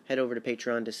can head over to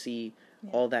Patreon to see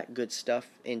all that good stuff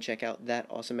and check out that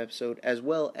awesome episode, as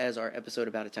well as our episode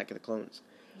about Attack of the Clones.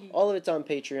 Yeah. All of it's on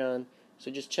Patreon,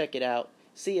 so just check it out.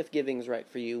 See if giving's right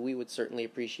for you. We would certainly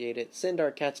appreciate it. Send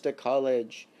our cats to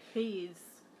college. Please.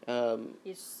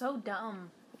 He's so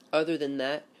dumb. Other than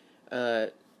that,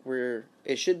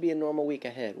 it should be a normal week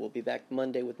ahead. We'll be back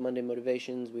Monday with Monday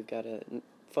Motivations. We've got a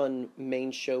fun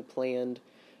main show planned,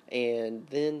 and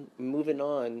then moving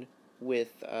on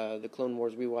with the Clone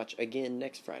Wars rewatch again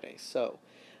next Friday. So,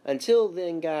 until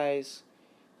then, guys,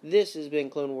 this has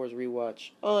been Clone Wars Rewatch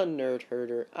on Nerd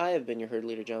Herder. I have been your herd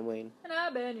leader, John Wayne. And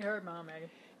I've been your herd mommy.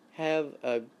 Have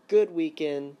a good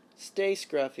weekend, stay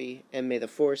scruffy, and may the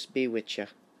Force be with ya.